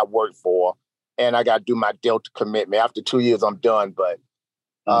company that I work for, and I got to do my Delta commitment. After 2 years, I'm done, but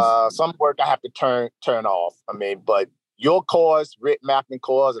some work I have to turn off. I mean, but your course, Rick mapping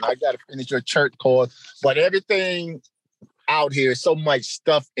course, and I got to finish your church course. But everything out here, so much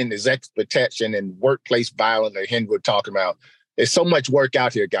stuff in executive protection and workplace violence that Henry was talking about. There's so much work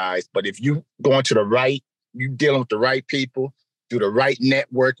out here, guys. But if you going to the right, you dealing with the right people, do the right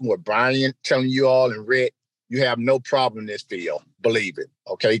networking with Brian telling you all and Rick, you have no problem in this field. Believe it.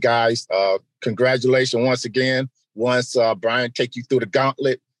 Okay, guys. Congratulations once again. Once Brian take you through the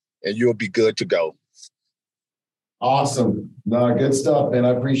gauntlet, and you'll be good to go. Awesome. No, good stuff, man. I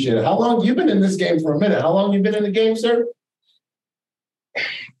appreciate it. How long you been in this game for a minute? How long you been in the game, sir?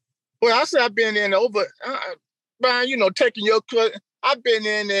 Well, I say I've been in over, Brian, taking your class. I've been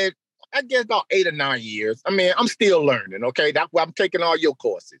in it, I guess, about 8 or 9 years. I mean, I'm still learning, okay? That's why I'm taking all your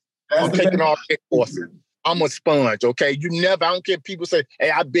courses. I'm taking all your courses. I'm a sponge, okay? I don't care if people say,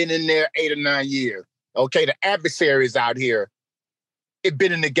 hey, I've been in there 8 or 9 years. Okay, the adversaries out here, they've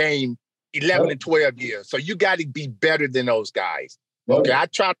been in the game 11 and 12 years. So you got to be better than those guys. Okay, I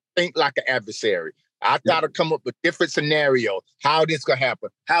try to think like an adversary. I try to come up with different scenarios. How this going to happen?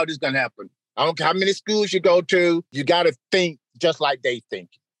 How this going to happen? I don't care how many schools you go to. You got to think just like they think.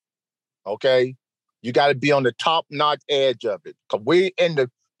 Okay? You got to be on the top-notch edge of it. Because we're in the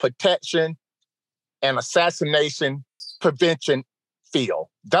protection and assassination prevention field.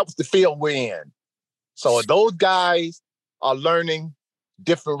 That was the field we're in. So those guys are learning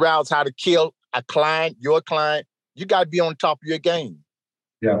different routes, how to kill a client, your client. You got to be on top of your game.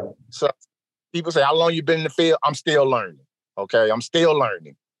 Yeah. So people say, how long you been in the field? I'm still learning. Okay. I'm still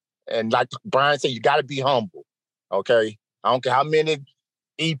learning. And like Brian said, you got to be humble. Okay. I don't care how many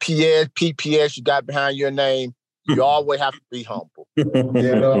EPS, PPS you got behind your name. You always have to be humble.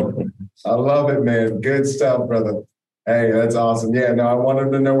 I love it, man. Good stuff, brother. Hey, that's awesome. Yeah, no, I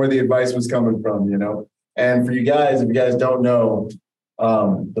wanted to know where the advice was coming from, And for you guys, if you guys don't know,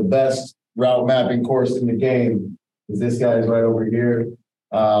 the best route mapping course in the game is this guy's right over here.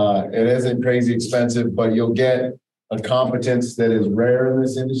 It isn't crazy expensive, but you'll get a competence that is rare in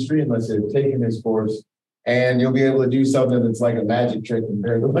this industry unless you've taken this course. And you'll be able to do something that's like a magic trick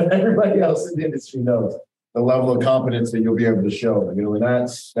compared to what everybody else in the industry knows. The level of competence that you'll be able to show, and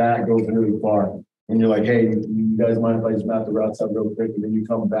that goes really far. And you're like, hey, you guys mind if I just map the routes up real quick? And then you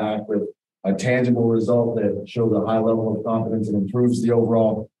come back with a tangible result that shows a high level of confidence and improves the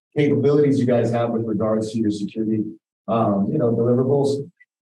overall capabilities you guys have with regards to your security, deliverables.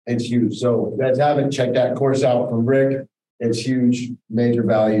 It's huge. So if you guys haven't checked that course out from Rick, it's huge, major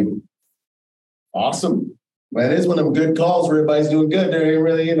value. Awesome. Man, it is one of them good calls where everybody's doing good. There ain't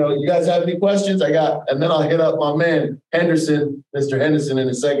really, you guys have any questions? And then I'll hit up my man, Henderson, Mr. Henderson, in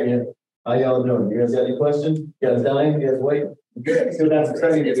a second here. How y'all doing? You guys got any questions? You guys dying? You guys waiting? Good. So that's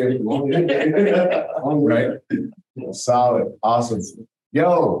exciting. Right. Solid. Awesome.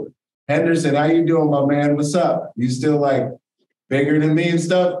 Yo, Henderson, how you doing, my man? What's up? You still like bigger than me and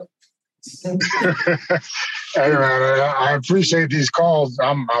stuff? Hey, man, I appreciate these calls.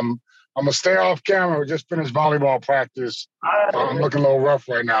 I'm gonna stay off camera. We just finished volleyball practice. I'm looking a little rough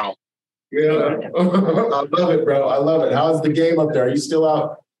right now. Yeah, I love it, bro. I love it. How's the game up there? Are you still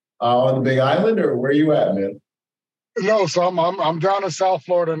out on the Big Island, or where are you at, man? No, so I'm down in South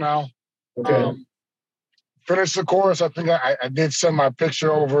Florida now. Okay. Finished the course. I think I did send my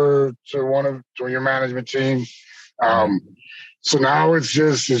picture over to your management team. So now it's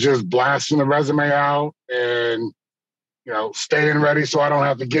just blasting the resume out and staying ready so I don't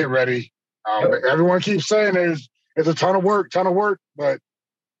have to get ready. Everyone keeps saying it's a ton of work, but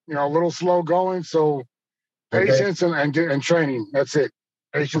a little slow going. So patience and training. That's it.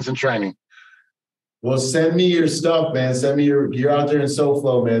 Patience and training. Well, send me your stuff, man. Send me you're out there in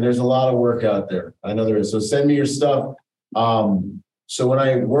SoFlo, man. There's a lot of work out there. I know there is. So send me your stuff. So when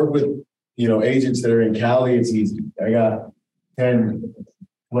I work with, agents that are in Cali, it's easy. I got 10,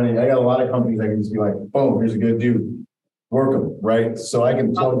 20, I got a lot of companies I can just be like, boom, here's a good dude. Work them, right? So I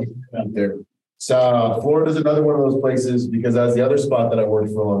can plug out there. So Florida's another one of those places because that's the other spot that I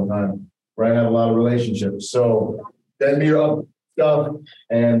worked for a long time, where I had a lot of relationships. So send me up stuff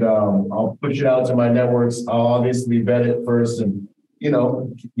and I'll push it out to my networks. I'll obviously vet it first and do a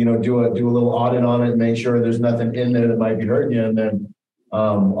little audit on it, make sure there's nothing in there that might be hurting you, and then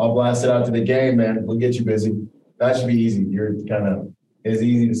I'll blast it out to the game, man. We'll get you busy. That should be easy. You're it's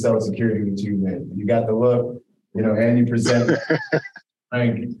easy to sell security with you, man. You got the look, and you present. So,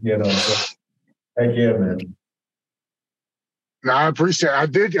 heck yeah, man. No, I appreciate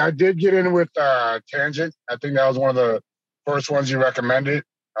it. I did get in with Tangent. I think that was one of the first ones you recommended.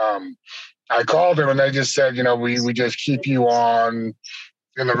 I called them and they just said, we just keep you on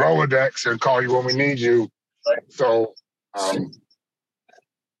in the Rolodex and call you when we need you. So,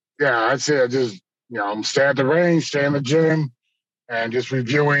 I'd say I just, stay at the range, stay in the gym, and just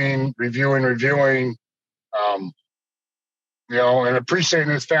reviewing, and appreciating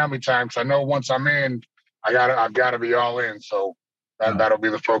this family time. Because I know once I'm in, I've got to be all in. So that'll be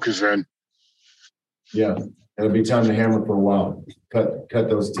the focus then. Yeah, it'll be time to hammer for a while. Cut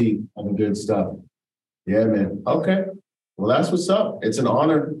those teeth on the good stuff. Yeah, man. Okay. Well, that's what's up. It's an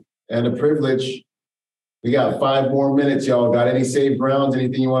honor and a privilege. We got 5 more minutes, y'all. Got any saved rounds?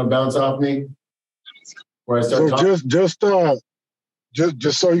 Anything you want to bounce off me? Before I start talking?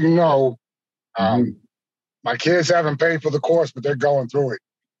 Just so you know, my kids haven't paid for the course, but they're going through it.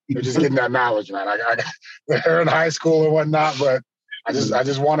 They're just getting that knowledge, man. They're in high school and whatnot, but I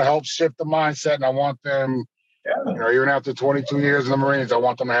just want to help shift the mindset, and I want them, even after 22 years in the Marines, I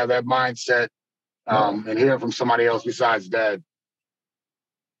want them to have that mindset and hear from somebody else besides Dad.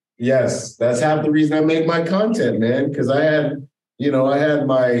 Yes, that's half the reason I make my content, man. Because I got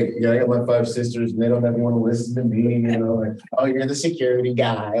my 5 sisters, and they don't ever want to listen to me. Like, oh, you're the security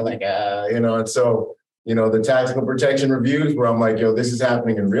guy, and so. The tactical protection reviews where I'm like, yo, this is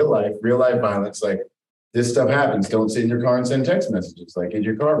happening in real life violence. Like, this stuff happens. Don't sit in your car and send text messages. Like, is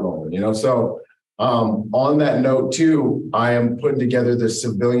your car rolling? So on that note, too, I am putting together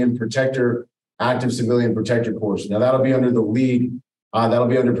the active civilian protector course. Now, that'll be under the league. That'll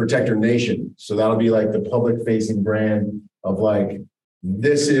be under Protector Nation. So that'll be like the public facing brand of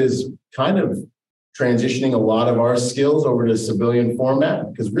this is kind of transitioning a lot of our skills over to civilian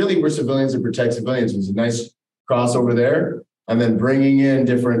format, because really we're civilians that protect civilians. There's a nice crossover there. And then bringing in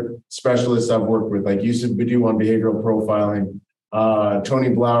different specialists I've worked with, like Yusuf Badu on behavioral profiling, Tony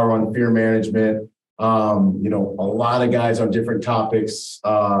Blauer on fear management, a lot of guys on different topics.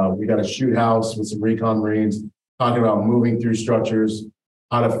 We got a shoot house with some recon Marines talking about moving through structures,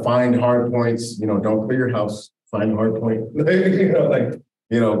 how to find hard points, don't clear your house, find hard point,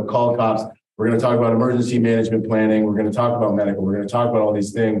 call cops. We're going to talk about emergency management planning. We're going to talk about medical. We're going to talk about all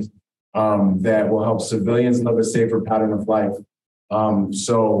these things that will help civilians live a safer pattern of life.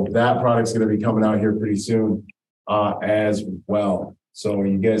 So that product's going to be coming out here pretty soon as well. So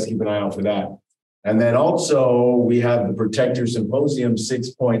you guys keep an eye out for that. And then also we have the Protector Symposium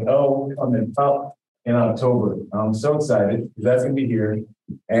 6.0 coming up in October. I'm so excited because that's going to be here.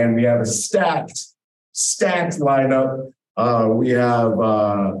 And we have a stacked lineup. We have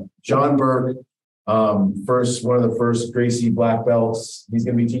John Burke, one of the first Gracie black belts. He's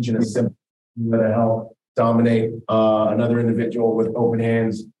going to be teaching us simple to help dominate another individual with open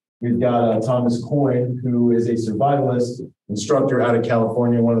hands. We've got Thomas Coyne, who is a survivalist instructor out of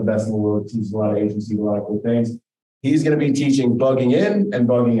California, one of the best in the world, teaches a lot of agency, a lot of cool things. He's going to be teaching bugging in and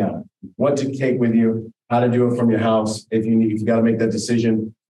bugging out, what to take with you, how to do it from your house if you got to make that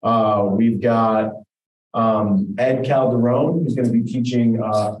decision. We've got Ed Calderon, who's going to be teaching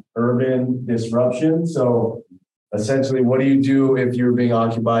urban disruption. So essentially, what do you do if you're being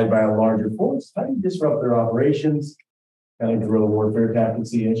occupied by a larger force? How do you disrupt their operations? Kind of guerrilla warfare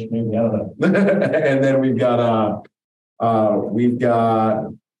tactics-ish, maybe, I don't know. And then we've got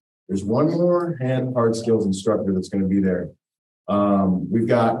there's one more hand hard skills instructor that's going to be there. We've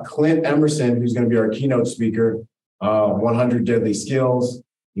got Clint Emerson, who's going to be our keynote speaker, 100 Deadly Skills,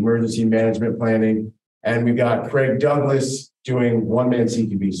 Emergency Management Planning. And we've got Craig Douglas doing one-man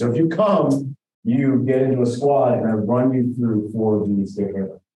CQB. So if you come, you get into a squad and I run you through 4 of these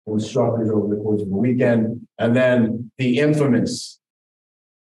different instructors over the course of a weekend. And then the infamous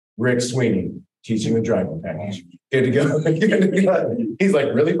Rick Sweeney teaching the driving package. Good to go. He's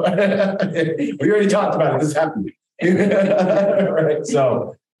like, really? We already talked about it. This happened. Right.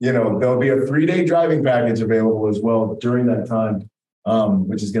 So, there'll be a 3-day driving package available as well during that time,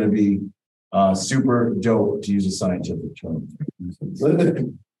 which is going to be Super dope, to use a scientific term.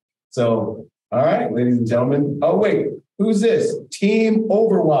 So, all right, ladies and gentlemen. Oh, wait, who's this? Team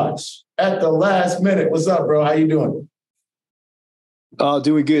Overwatch at the last minute. What's up, bro? How you doing?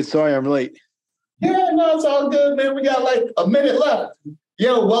 Doing good. Sorry, I'm late. Yeah, no, it's all good, man. We got like a minute left.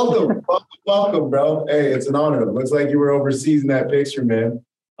 Yo, welcome. welcome, bro. Hey, it's an honor. Looks like you were overseas in that picture, man.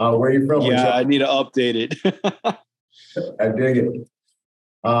 Where are you from? Yeah, I need to update it. I dig it.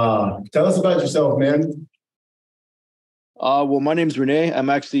 Tell us about yourself, man. Well, my name's Renee. I'm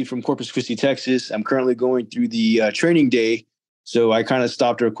actually from Corpus Christi, Texas. I'm currently going through the training day. So I kind of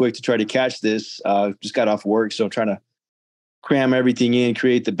stopped real quick to try to catch this. Just got off work. So I'm trying to cram everything in,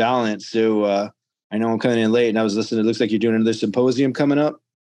 create the balance. So I know I'm coming in late and I was listening. It looks like you're doing another symposium coming up.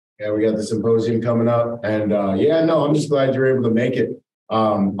 Yeah, we got the symposium coming up. And I'm just glad you're able to make it.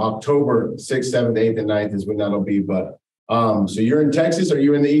 October 6th, 7th, 8th, and 9th is when that'll be. But so you're in Texas. Are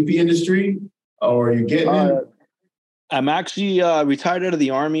you in the EP industry or are you getting in? I'm actually retired out of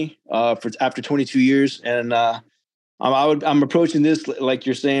the Army after 22 years. And I'm approaching this, like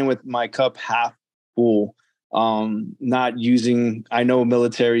you're saying, with my cup half full, not using, I know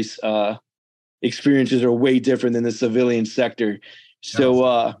military's experiences are way different than the civilian sector.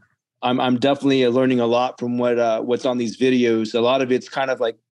 So I'm definitely learning a lot from what's on these videos. A lot of it's kind of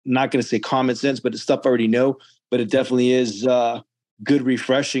like, not going to say common sense, but it's stuff I already know, but it definitely is good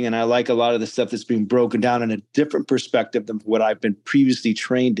refreshing. And I like a lot of the stuff that's being broken down in a different perspective than what I've been previously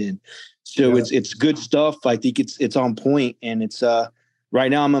trained in. So it's good stuff. I think it's on point. And it's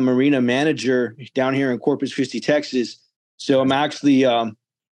right now I'm a marina manager down here in Corpus Christi, Texas. So I'm actually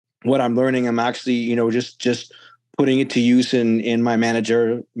what I'm learning, I'm actually, just putting it to use in my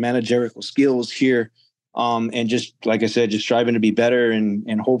managerial skills here. And just, like I said, just striving to be better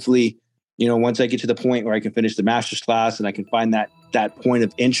and hopefully, once I get to the point where I can finish the master's class and I can find that point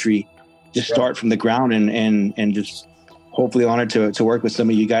of entry, just start from the ground and just hopefully honored to work with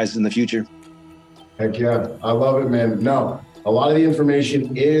some of you guys in the future. Heck yeah. I love it, man. No, a lot of the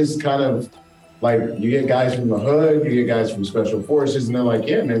information is kind of like you get guys from the hood, you get guys from special forces, and they're like,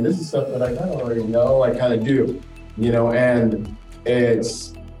 yeah, man, this is stuff that I kind of already know, I kind of do, and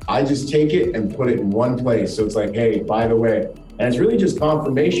I just take it and put it in one place. So it's like, hey, by the way, and it's really just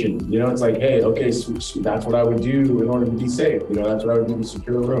confirmation, it's like, hey, okay, so that's what I would do in order to be safe. That's what I would do to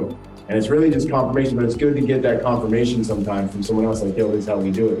secure a room. And it's really just confirmation, but it's good to get that confirmation sometimes from someone else, like, yo, this is how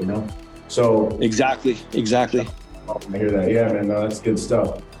we do it, So Exactly. I hear that. Yeah, man, no, that's good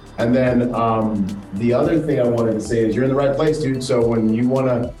stuff. And then the other thing I wanted to say is you're in the right place, dude. So when you want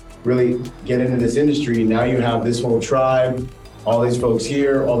to really get into this industry, now you have this whole tribe, all these folks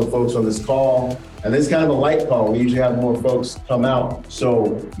here, all the folks on this call, and this is kind of a light call. We usually have more folks come out.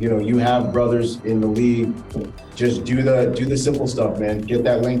 So, you have brothers in the league. Just do the simple stuff, man. Get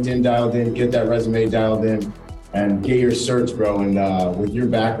that LinkedIn dialed in, get that resume dialed in, and get your certs, bro. And with your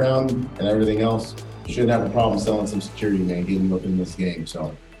background and everything else, you shouldn't have a problem selling some security, man, getting up in this game.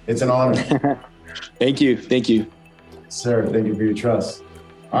 So it's an honor. Thank you. Sir, thank you for your trust.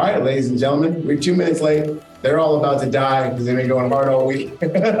 All right, ladies and gentlemen, we're 2 minutes late. They're all about to die because they've been going hard all week. You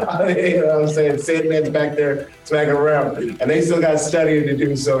know what I'm saying? Sandman's back there smacking around, and they still got studying to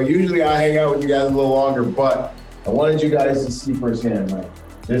do. So usually I hang out with you guys a little longer, but I wanted you guys to see firsthand, like,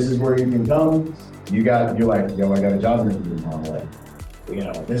 this is where you can come. You're like, yo, I got a job interview tomorrow.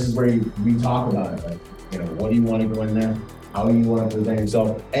 Like, this is where we talk about it. Like, what do you want to go in there? How do you want to present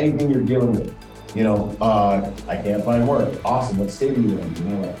yourself? Anything you're dealing with. I can't find work. Awesome. What state are you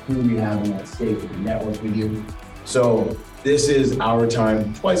in? Like, who do we have in that state that can network with you? So this is our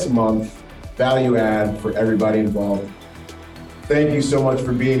time, twice a month, value add for everybody involved. Thank you so much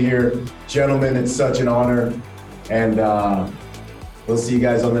for being here. Gentlemen, it's such an honor. And we'll see you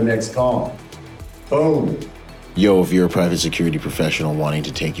guys on the next call. Boom. Yo, if you're a private security professional wanting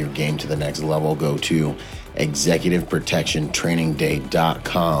to take your game to the next level, go to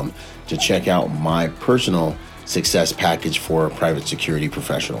executiveprotectiontrainingday.com to check out my personal success package for private security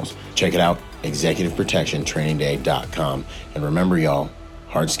professionals. Check it out, executiveprotectiontrainingday.com. And remember, y'all,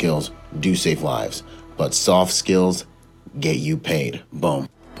 hard skills do save lives, but soft skills get you paid. Boom.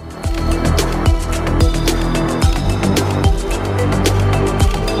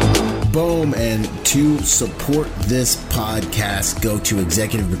 Boom. And to support this podcast, go to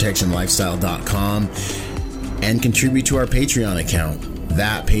executiveprotectionlifestyle.com and contribute to our Patreon account.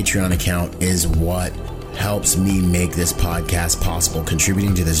 That Patreon account is what helps me make this podcast possible,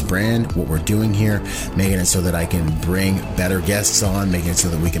 contributing to this brand, what we're doing here, making it so that I can bring better guests on, making it so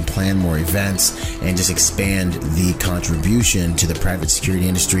that we can plan more events and just expand the contribution to the private security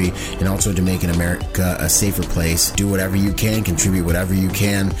industry, and also to making America a safer place. Do whatever you can, contribute whatever you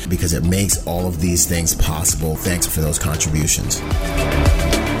can, because it makes all of these things possible. Thanks for those contributions.